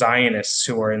progressive Zionists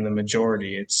who are in the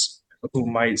majority. It's who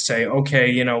might say,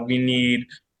 okay, we need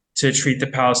to treat the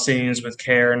Palestinians with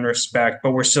care and respect,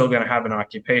 but we're still going to have an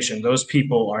occupation. Those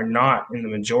people are not in the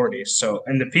majority. So,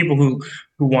 and the people who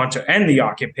want to end the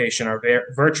occupation are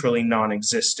virtually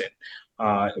non-existent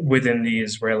within the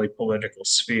Israeli political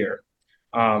sphere.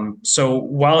 So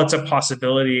while it's a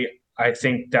possibility, I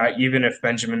think that even if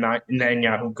Benjamin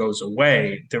Netanyahu goes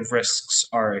away, the risks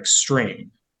are extreme.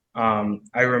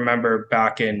 I remember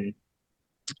back in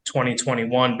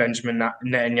 2021, Benjamin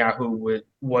Netanyahu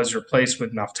was replaced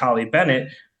with Naftali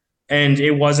Bennett, and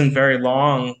it wasn't very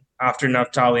long after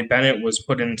Naftali Bennett was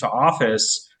put into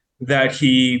office that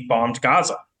he bombed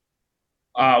Gaza.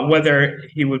 Whether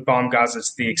he would bomb Gaza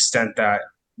to the extent that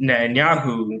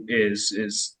Netanyahu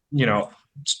is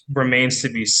remains to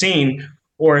be seen,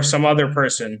 or if some other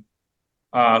person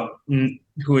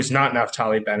who is not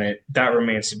Naftali Bennett, that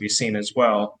remains to be seen as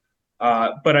well.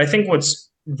 But I think what's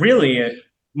really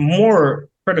more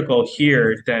critical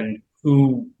here than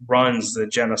who runs the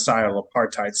genocidal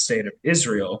apartheid state of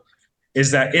Israel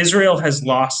is that Israel has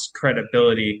lost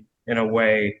credibility in a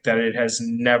way that it has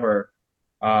never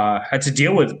had to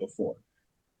deal with before.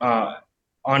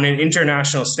 On an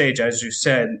international stage, as you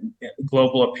said,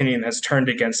 global opinion has turned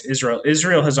against Israel.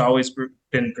 Israel has always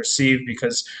been perceived,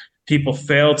 because people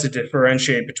fail to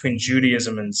differentiate between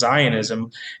Judaism and Zionism,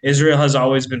 Israel has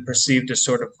always been perceived as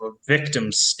sort of a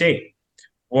victim state.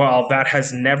 While that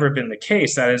has never been the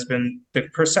case, that has been the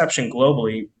perception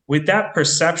globally. With that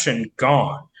perception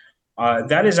gone,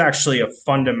 that is actually a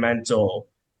fundamental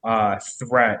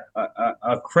threat,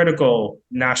 a critical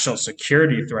national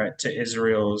security threat to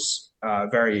Israel's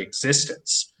very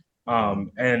existence.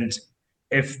 And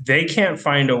if they can't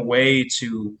find a way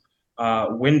to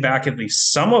win back at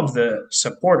least some of the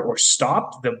support or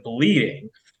stop the bleeding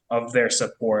of their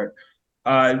support,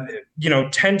 10,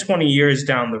 20 years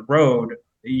down the road,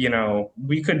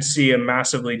 we could see a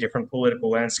massively different political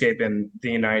landscape in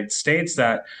the United States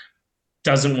that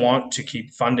doesn't want to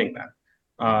keep funding them.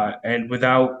 And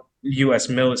without U.S.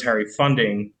 military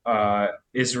funding,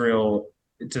 Israel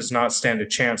does not stand a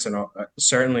chance,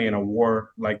 certainly in a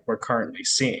war like we're currently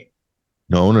seeing.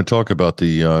 Now, I want to talk about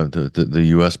the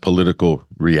U.S. political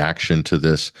reaction to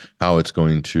this, how it's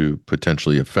going to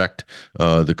potentially affect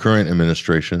the current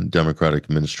administration, Democratic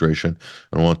administration.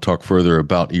 And I want to talk further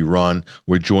about Iran.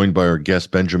 We're joined by our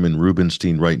guest, Benjamin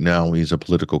Reubenstein, right now. He's a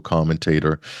political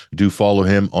commentator. Do follow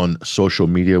him on social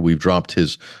media. We've dropped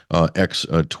his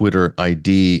Twitter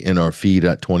ID in our feed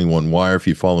at 21Wire. If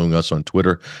you're following us on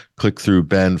Twitter, click through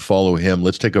Ben, follow him.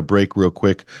 Let's take a break real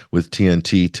quick with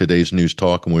TNT, Today's News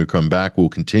Talk. And when we come back, we'll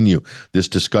continue this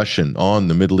discussion on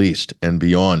the Middle East and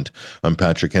beyond. I'm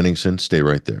Patrick Henningsen. Stay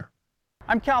right there.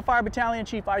 I'm Cal Fire Battalion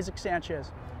Chief Isaac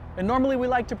Sanchez. And normally we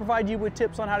like to provide you with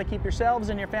tips on how to keep yourselves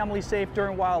and your family safe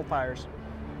during wildfires.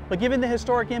 But given the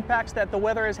historic impacts that the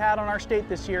weather has had on our state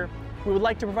this year, we would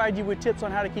like to provide you with tips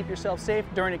on how to keep yourself safe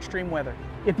during extreme weather.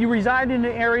 If you reside in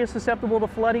an area susceptible to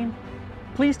flooding,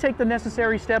 please take the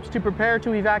necessary steps to prepare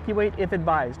to evacuate if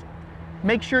advised.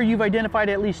 Make sure you've identified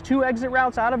at least 2 exit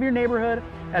routes out of your neighborhood,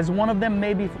 as one of them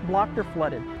may be blocked or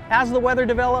flooded. As the weather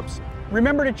develops,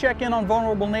 remember to check in on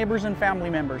vulnerable neighbors and family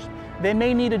members. They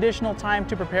may need additional time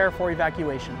to prepare for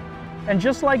evacuation. And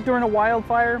just like during a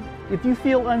wildfire, if you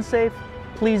feel unsafe,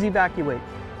 please evacuate.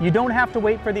 You don't have to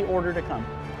wait for the order to come.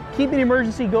 Keep an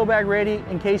emergency go bag ready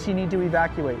in case you need to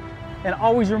evacuate. And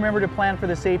always remember to plan for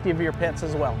the safety of your pets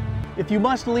as well. If you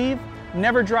must leave,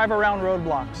 never drive around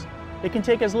roadblocks. It can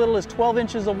take as little as 12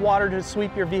 inches of water to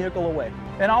sweep your vehicle away.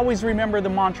 And always remember the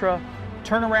mantra,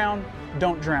 turn around,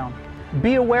 don't drown.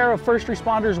 Be aware of first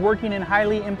responders working in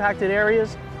highly impacted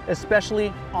areas,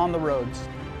 especially on the roads.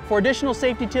 For additional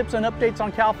safety tips and updates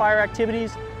on CAL FIRE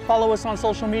activities, follow us on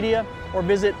social media or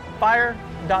visit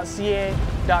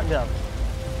fire.ca.gov.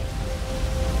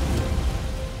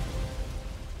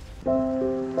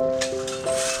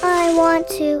 I want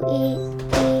to eat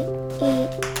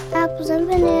apples and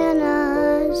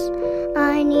bananas.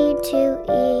 I need to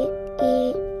eat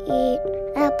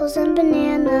apples and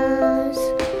bananas.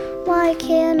 Why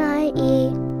can't I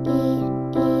eat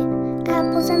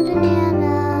apples and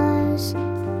bananas?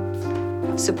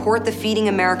 Support the Feeding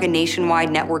America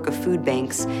nationwide network of food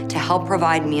banks to help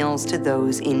provide meals to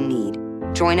those in need.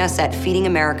 Join us at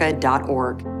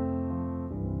feedingamerica.org.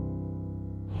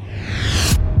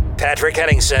 Patrick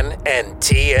Henningsen and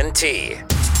TNT.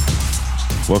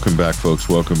 Welcome back, folks.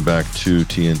 Welcome back to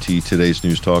TNT, Today's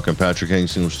News Talk. I'm Patrick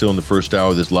Henningsen. We're still in the first hour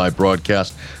of this live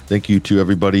broadcast. Thank you to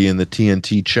everybody in the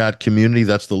TNT chat community.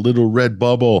 That's the little red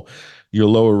bubble, your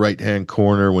lower right-hand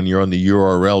corner when you're on the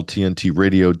URL,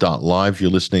 tntradio.live. If you're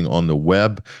listening on the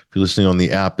web, if you're listening on the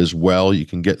app as well, you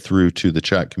can get through to the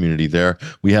chat community there.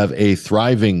 We have a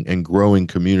thriving and growing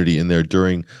community in there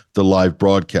during the live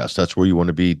broadcast. That's where you want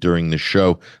to be during the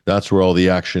show. That's where all the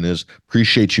action is.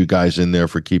 Appreciate you guys in there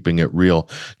for keeping it real.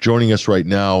 Joining us right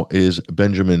now is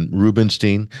Benjamin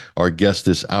Reubenstein, our guest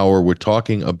this hour. We're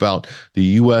talking about the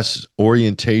U.S.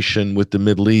 orientation with the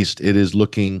Middle East. It is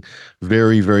looking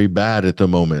very, very bad at the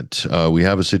moment. We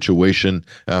have a situation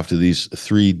after these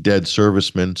 3 dead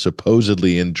servicemen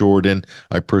supposedly in Jordan.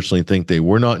 I personally think they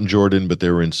were not in Jordan, but they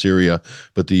were in Syria.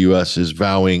 But the U.S. is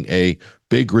vowing a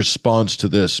big response to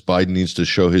this. Biden needs to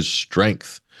show his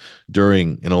strength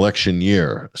during an election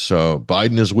year. So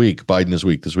Biden is weak. Biden is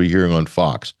weak. This is what we're hearing on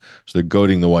Fox. So they're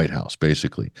goading the White House,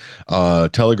 basically.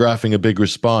 Telegraphing a big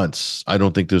response. I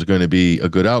don't think there's going to be a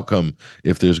good outcome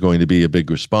if there's going to be a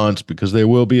big response, because there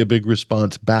will be a big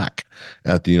response back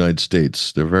at the United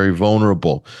States. They're very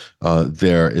vulnerable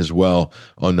there as well.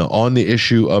 On the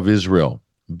issue of Israel,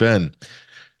 Ben,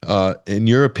 in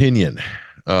your opinion,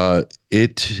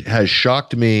 it has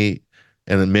shocked me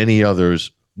and many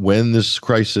others when this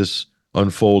crisis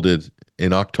unfolded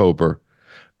in October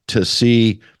to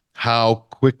see how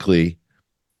quickly,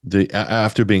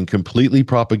 after being completely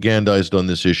propagandized on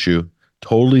this issue,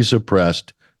 totally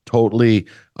suppressed, totally,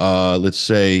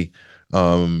 herded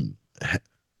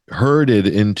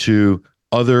into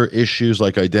other issues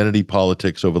like identity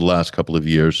politics over the last couple of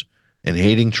years and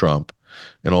hating Trump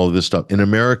and all of this stuff. In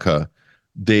America,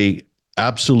 they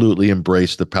absolutely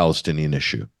embraced the Palestinian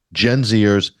issue. Gen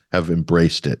Zers have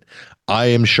embraced it. I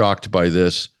am shocked by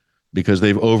this because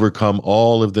they've overcome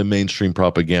all of the mainstream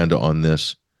propaganda on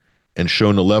this and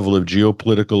shown a level of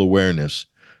geopolitical awareness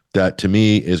that to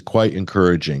me is quite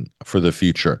encouraging for the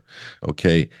future.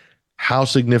 Okay. How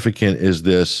significant is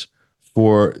this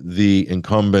for the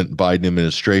incumbent Biden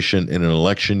administration in an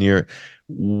election year?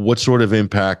 What sort of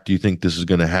impact do you think this is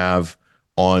going to have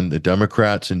on the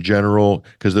Democrats in general?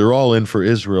 Because they're all in for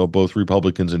Israel, both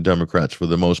Republicans and Democrats for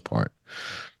the most part.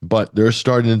 But you're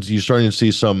starting to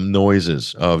see some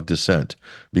noises of dissent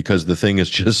because the thing is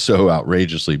just so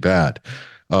outrageously bad.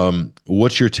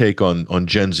 What's your take on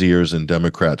Gen Zers and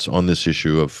Democrats on this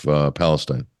issue of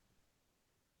Palestine?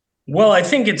 Well, I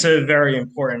think it's a very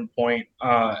important point.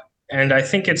 And I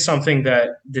think it's something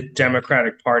that the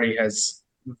Democratic Party has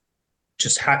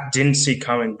just didn't see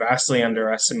coming, vastly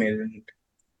underestimated.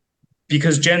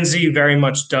 Because Gen Z very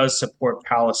much does support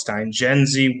Palestine. Gen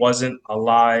Z wasn't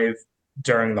alive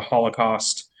during the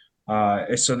Holocaust,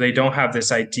 so they don't have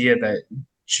this idea that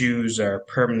Jews are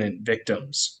permanent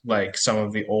victims like some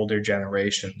of the older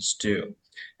generations do.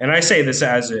 And I say this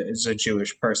as a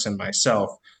Jewish person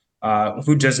myself,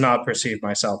 who does not perceive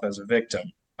myself as a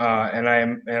victim. And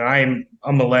I'm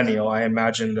a millennial. I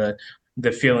imagine that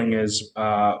the feeling is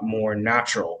more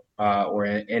natural or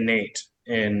innate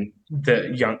in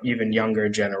the even younger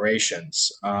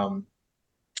generations.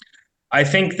 I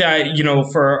think that,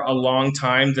 for a long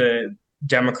time, the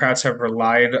Democrats have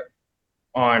relied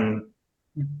on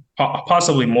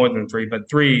possibly more than 3, but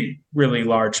 3 really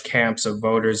large camps of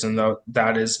voters, and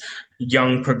that is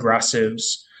young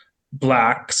progressives,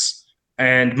 blacks,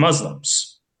 and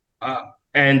Muslims.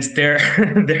 And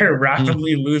they're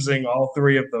rapidly losing all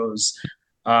 3 of those.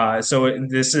 So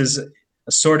this is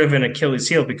sort of an Achilles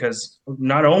heel, because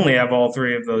not only have all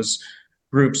 3 of those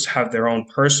groups have their own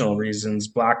personal reasons.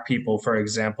 Black people, for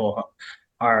example,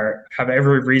 have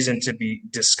every reason to be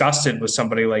disgusted with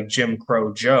somebody like Jim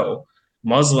Crow Joe.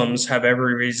 Muslims have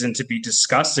every reason to be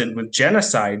disgusted with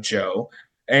Genocide Joe.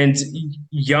 And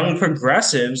young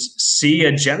progressives see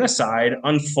a genocide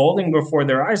unfolding before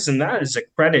their eyes, and that is a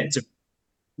credit to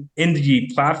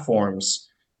indie platforms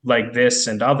like this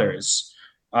and others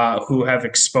who have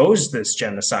exposed this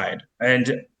genocide.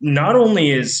 And not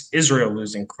only is Israel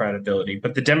losing credibility,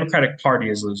 but the Democratic Party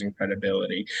is losing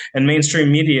credibility, and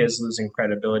mainstream media is losing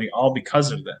credibility, all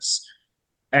because of this.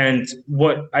 And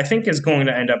what I think is going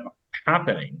to end up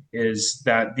happening is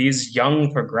that these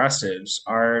young progressives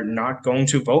are not going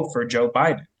to vote for Joe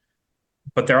Biden,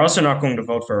 but they're also not going to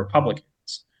vote for Republicans.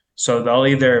 So they'll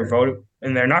either vote,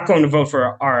 and they're not going to vote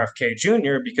for RFK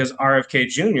Jr. because RFK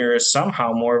Jr. is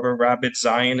somehow more of a rabid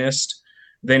Zionist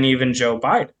than even Joe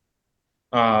Biden,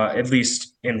 at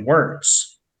least in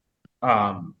words.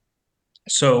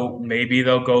 So maybe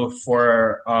they'll go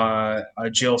for a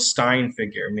Jill Stein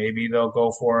figure. Maybe they'll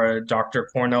go for a Dr.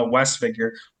 Cornel West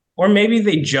figure, or maybe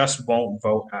they just won't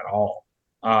vote at all.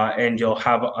 And you'll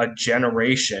have a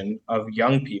generation of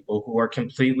young people who are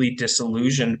completely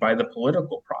disillusioned by the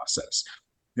political process.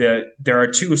 There are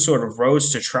two sort of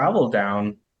roads to travel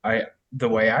down, the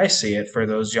way I see it, for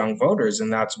those young voters.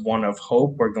 And that's one of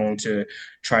hope. We're going to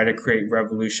try to create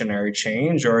revolutionary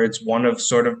change, or it's one of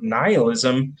sort of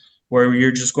nihilism, where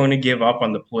you're just going to give up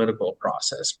on the political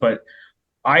process. But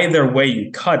either way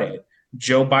you cut it,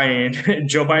 Joe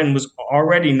Biden was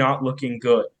already not looking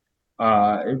good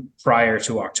prior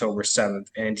to October 7th,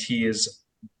 and he is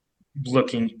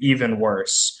looking even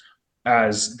worse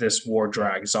as this war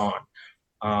drags on.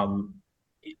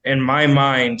 In my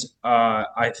mind,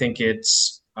 I think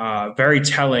it's very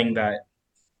telling that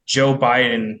Joe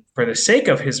Biden, for the sake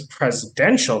of his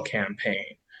presidential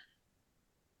campaign,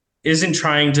 isn't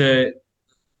trying to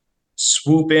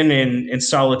swoop in and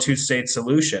install a two-state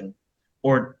solution,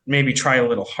 or maybe try a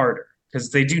little harder,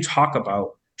 because they do talk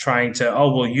about trying to,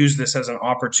 we'll use this as an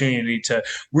opportunity to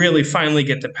really finally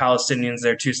get the Palestinians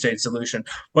their two-state solution,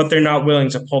 but they're not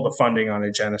willing to pull the funding on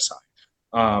a genocide,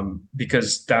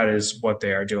 because that is what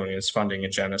they are doing, is funding a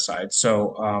genocide.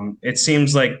 So it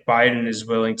seems like Biden is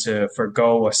willing to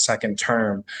forgo a second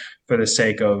term for the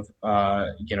sake of,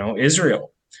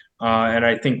 Israel. And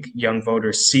I think young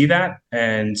voters see that,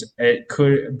 and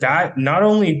that not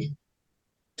only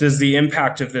does the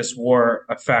impact of this war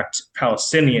affect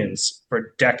Palestinians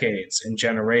for decades and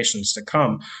generations to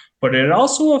come, but it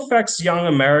also affects young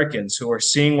Americans who are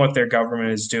seeing what their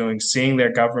government is doing, seeing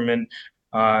their government,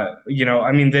 while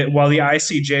the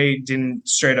ICJ didn't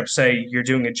straight up say you're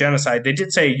doing a genocide, they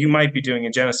did say you might be doing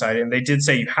a genocide, and they did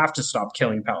say you have to stop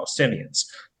killing Palestinians.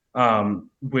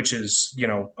 Which is,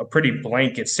 a pretty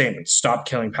blanket statement. Stop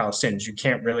killing Palestinians. You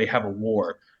can't really have a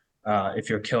war if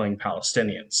you're killing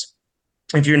Palestinians.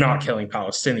 If you're not killing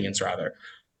Palestinians, rather.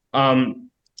 And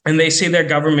they see their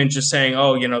government just saying,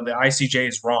 the ICJ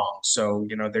is wrong. So,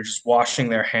 they're just washing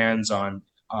their hands on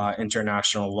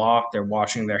international law. They're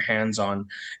washing their hands on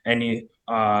any,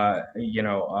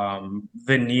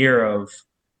 veneer of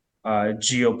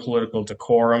geopolitical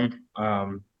decorum.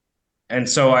 And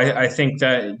so I think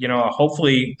that,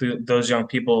 hopefully those young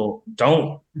people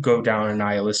don't go down a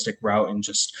nihilistic route and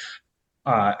just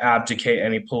abdicate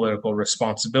any political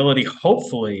responsibility.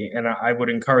 Hopefully, and I would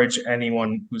encourage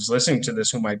anyone who's listening to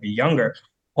this who might be younger,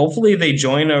 hopefully they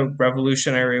join a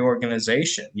revolutionary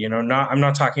organization. I'm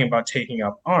not talking about taking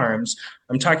up arms.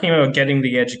 I'm talking about getting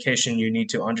the education you need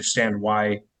to understand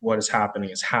why what is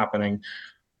happening.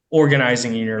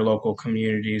 Organizing in your local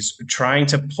communities, trying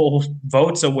to pull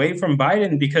votes away from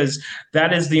Biden, because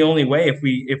that is the only way. If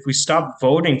we stop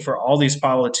voting for all these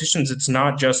politicians, it's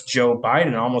not just Joe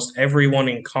Biden. Almost everyone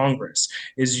in Congress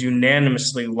is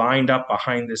unanimously lined up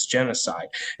behind this genocide.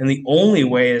 And the only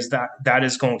way is that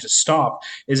is going to stop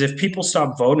is if people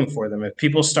stop voting for them, if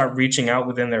people start reaching out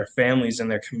within their families and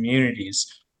their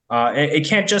communities. It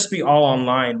can't just be all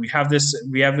online. We have this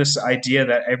idea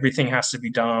that everything has to be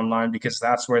done online because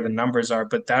that's where the numbers are.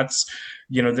 But that's,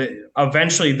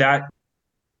 eventually that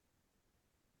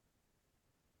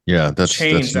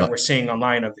change that we're seeing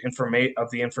online of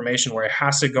the information where it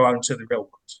has to go out into the real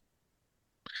world.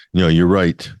 You're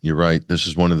right. You're right. This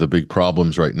is one of the big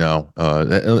problems right now.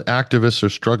 Activists are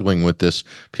struggling with this.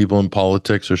 People in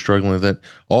politics are struggling with it.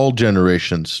 All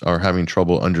generations are having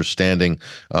trouble understanding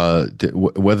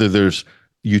whether there's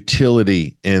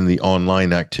utility in the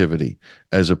online activity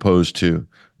as opposed to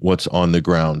what's on the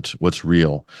ground, what's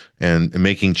real, and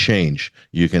making change.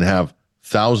 You can have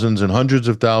thousands and hundreds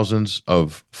of thousands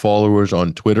of followers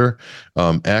on Twitter,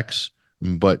 X,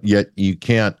 but yet you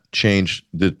can't change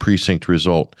the precinct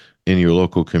result in your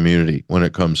local community when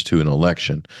it comes to an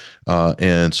election.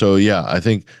 And so, I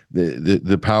think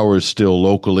the power is still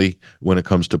locally when it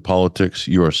comes to politics.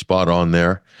 You are spot on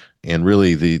there. And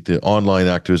really, the online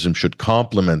activism should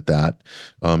complement that.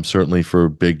 Certainly for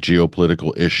big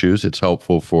geopolitical issues, it's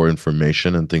helpful for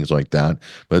information and things like that,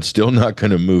 but it's still not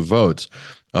going to move votes.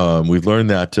 We've learned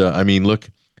that. Look,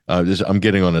 I'm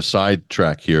getting on a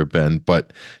sidetrack here, Ben,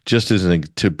 but just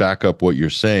to back up what you're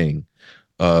saying,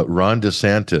 Ron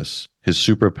DeSantis, his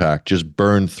super PAC, just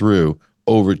burned through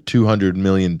over $200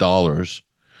 million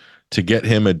to get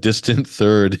him a distant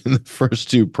third in the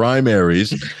first two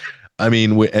primaries. And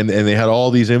they had all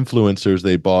these influencers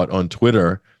they bought on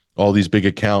Twitter, all these big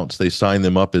accounts. They signed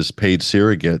them up as paid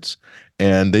surrogates,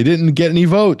 and they didn't get any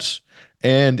votes.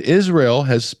 And Israel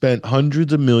has spent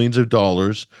hundreds of millions of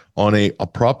dollars on a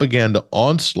propaganda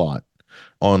onslaught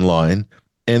online,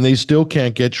 and they still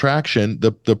can't get traction.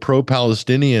 The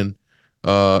pro-Palestinian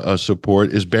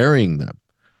support is burying them,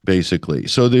 basically.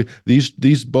 So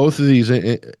both of these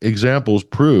examples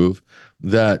prove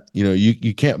that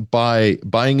you can't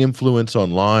buying influence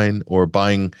online or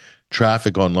buying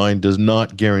traffic online does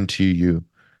not guarantee you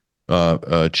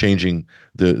changing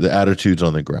the attitudes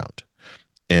on the ground.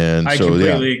 And I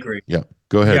completely agree. Yeah,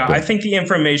 go ahead. Yeah, Ben. I think the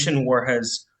information war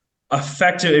has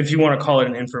effective, if you want to call it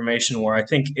an information war, I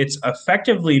think it's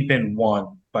effectively been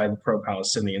won by the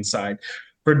pro-Palestinian side.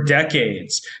 For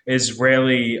decades,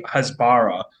 Israeli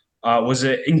Hezbollah was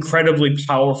an incredibly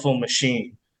powerful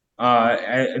machine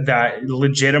that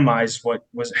legitimized what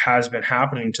has been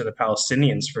happening to the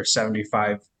Palestinians for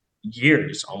 75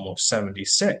 years, almost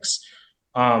 76.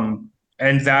 And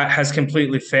that has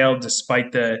completely failed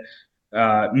despite the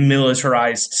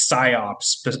militarized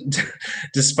psyops,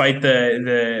 despite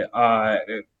the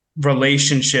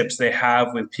relationships they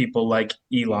have with people like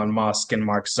Elon Musk and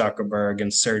Mark Zuckerberg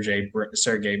and Sergey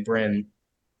Brin.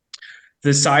 The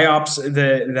psyops,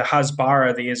 the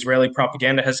Hasbara, the Israeli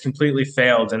propaganda has completely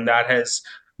failed, and that has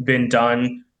been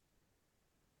done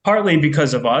partly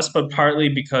because of us, but partly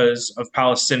because of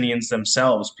Palestinians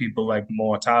themselves, people like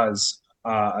Mu'taz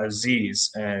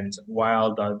Aziz and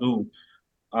Wael Dahdouh.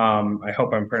 I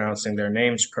hope I'm pronouncing their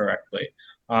names correctly.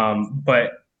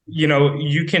 But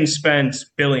you can spend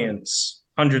billions,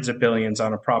 hundreds of billions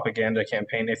on a propaganda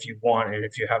campaign if you want it,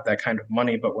 if you have that kind of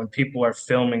money. But when people are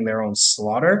filming their own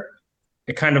slaughter,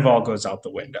 it kind of all goes out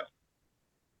the window.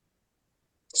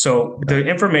 So the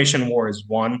information war is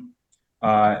won.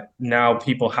 Now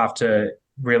people have to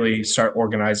really start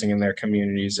organizing in their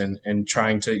communities and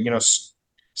trying to,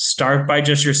 start by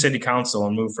just your city council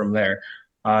and move from there.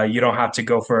 You don't have to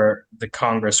go for the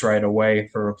Congress right away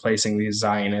for replacing these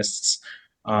Zionists.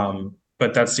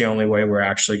 But that's the only way we're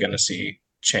actually going to see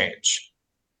change.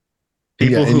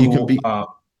 People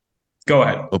go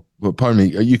ahead. Well, pardon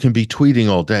me. You can be tweeting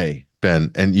all day,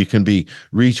 Ben, and you can be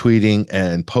retweeting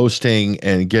and posting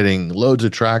and getting loads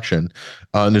of traction.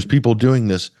 And there's people doing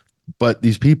this, but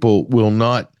these people will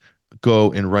not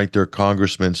go and write their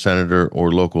congressman, senator,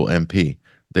 or local MP.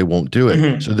 They won't do it.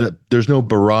 Mm-hmm. So that there's no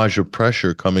barrage of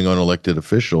pressure coming on elected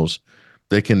officials.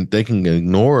 They can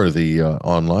ignore the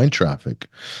online traffic.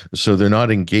 So they're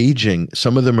not engaging.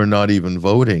 Some of them are not even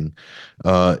voting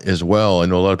as well. I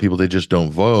know a lot of people, they just don't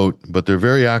vote, but they're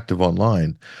very active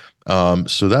online.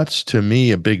 So that's, to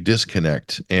me, a big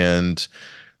disconnect. And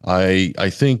I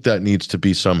think that needs to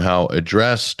be somehow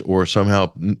addressed, or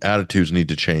somehow attitudes need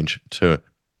to change to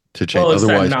change. Well, it's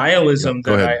that nihilism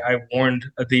that I warned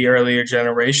the earlier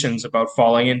generations about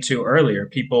falling into earlier.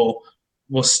 People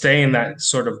will stay in that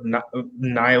sort of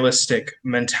nihilistic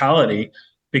mentality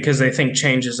because they think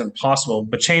change isn't possible.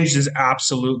 But change is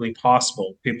absolutely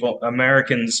possible.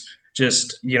 Americans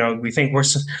just, we think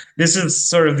this is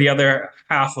sort of the other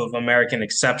half of American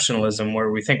exceptionalism,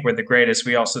 where we think we're the greatest.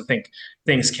 We also think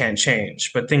things can't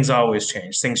change, but things always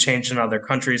change. Things change in other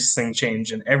countries. Things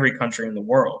change in every country in the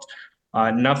world.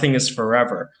 Nothing is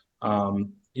forever,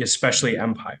 especially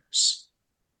empires.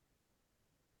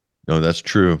 No, that's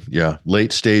true. Yeah.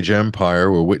 Late stage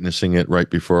empire. We're witnessing it right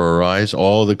before our eyes.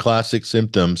 All the classic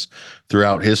symptoms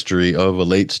throughout history of a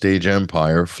late stage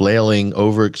empire: flailing,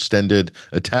 overextended,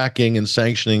 attacking and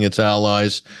sanctioning its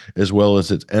allies as well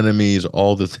as its enemies.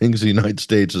 All the things the United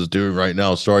States is doing right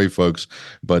now. Sorry, folks,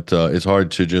 but it's hard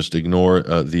to just ignore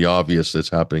the obvious that's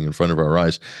happening in front of our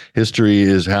eyes. History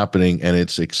is happening, and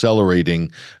it's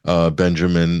accelerating,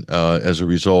 Benjamin, as a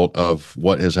result of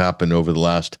what has happened over the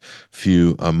last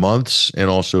few months and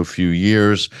also few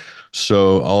years.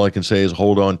 So all I can say is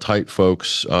hold on tight,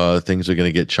 folks. Things are going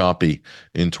to get choppy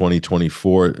in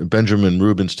 2024. Benjamin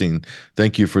Reubenstein,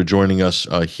 thank you for joining us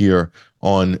here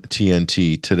on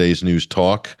TNT, Today's News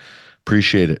Talk.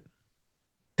 Appreciate it.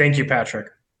 Thank you, Patrick.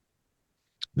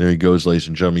 There he goes, ladies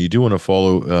and gentlemen. You do want to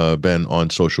follow Ben on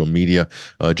social media.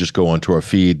 Just go onto our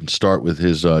feed and start with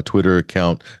his Twitter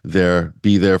account there.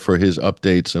 Be there for his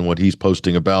updates and what he's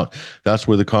posting about. That's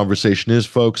where the conversation is,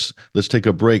 folks. Let's take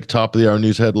a break. Top of the hour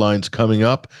news headlines coming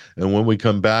up. And when we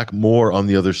come back, more on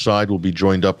the other side. We'll be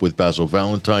joined up with Basil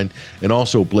Valentine and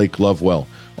also Blake Lovewell,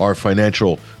 our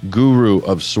financial guru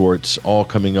of sorts, all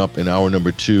coming up in hour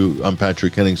number 2. I'm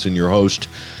Patrick Henningsen, your host.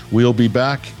 We'll be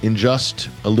back in just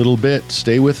a little bit.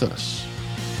 Stay with us.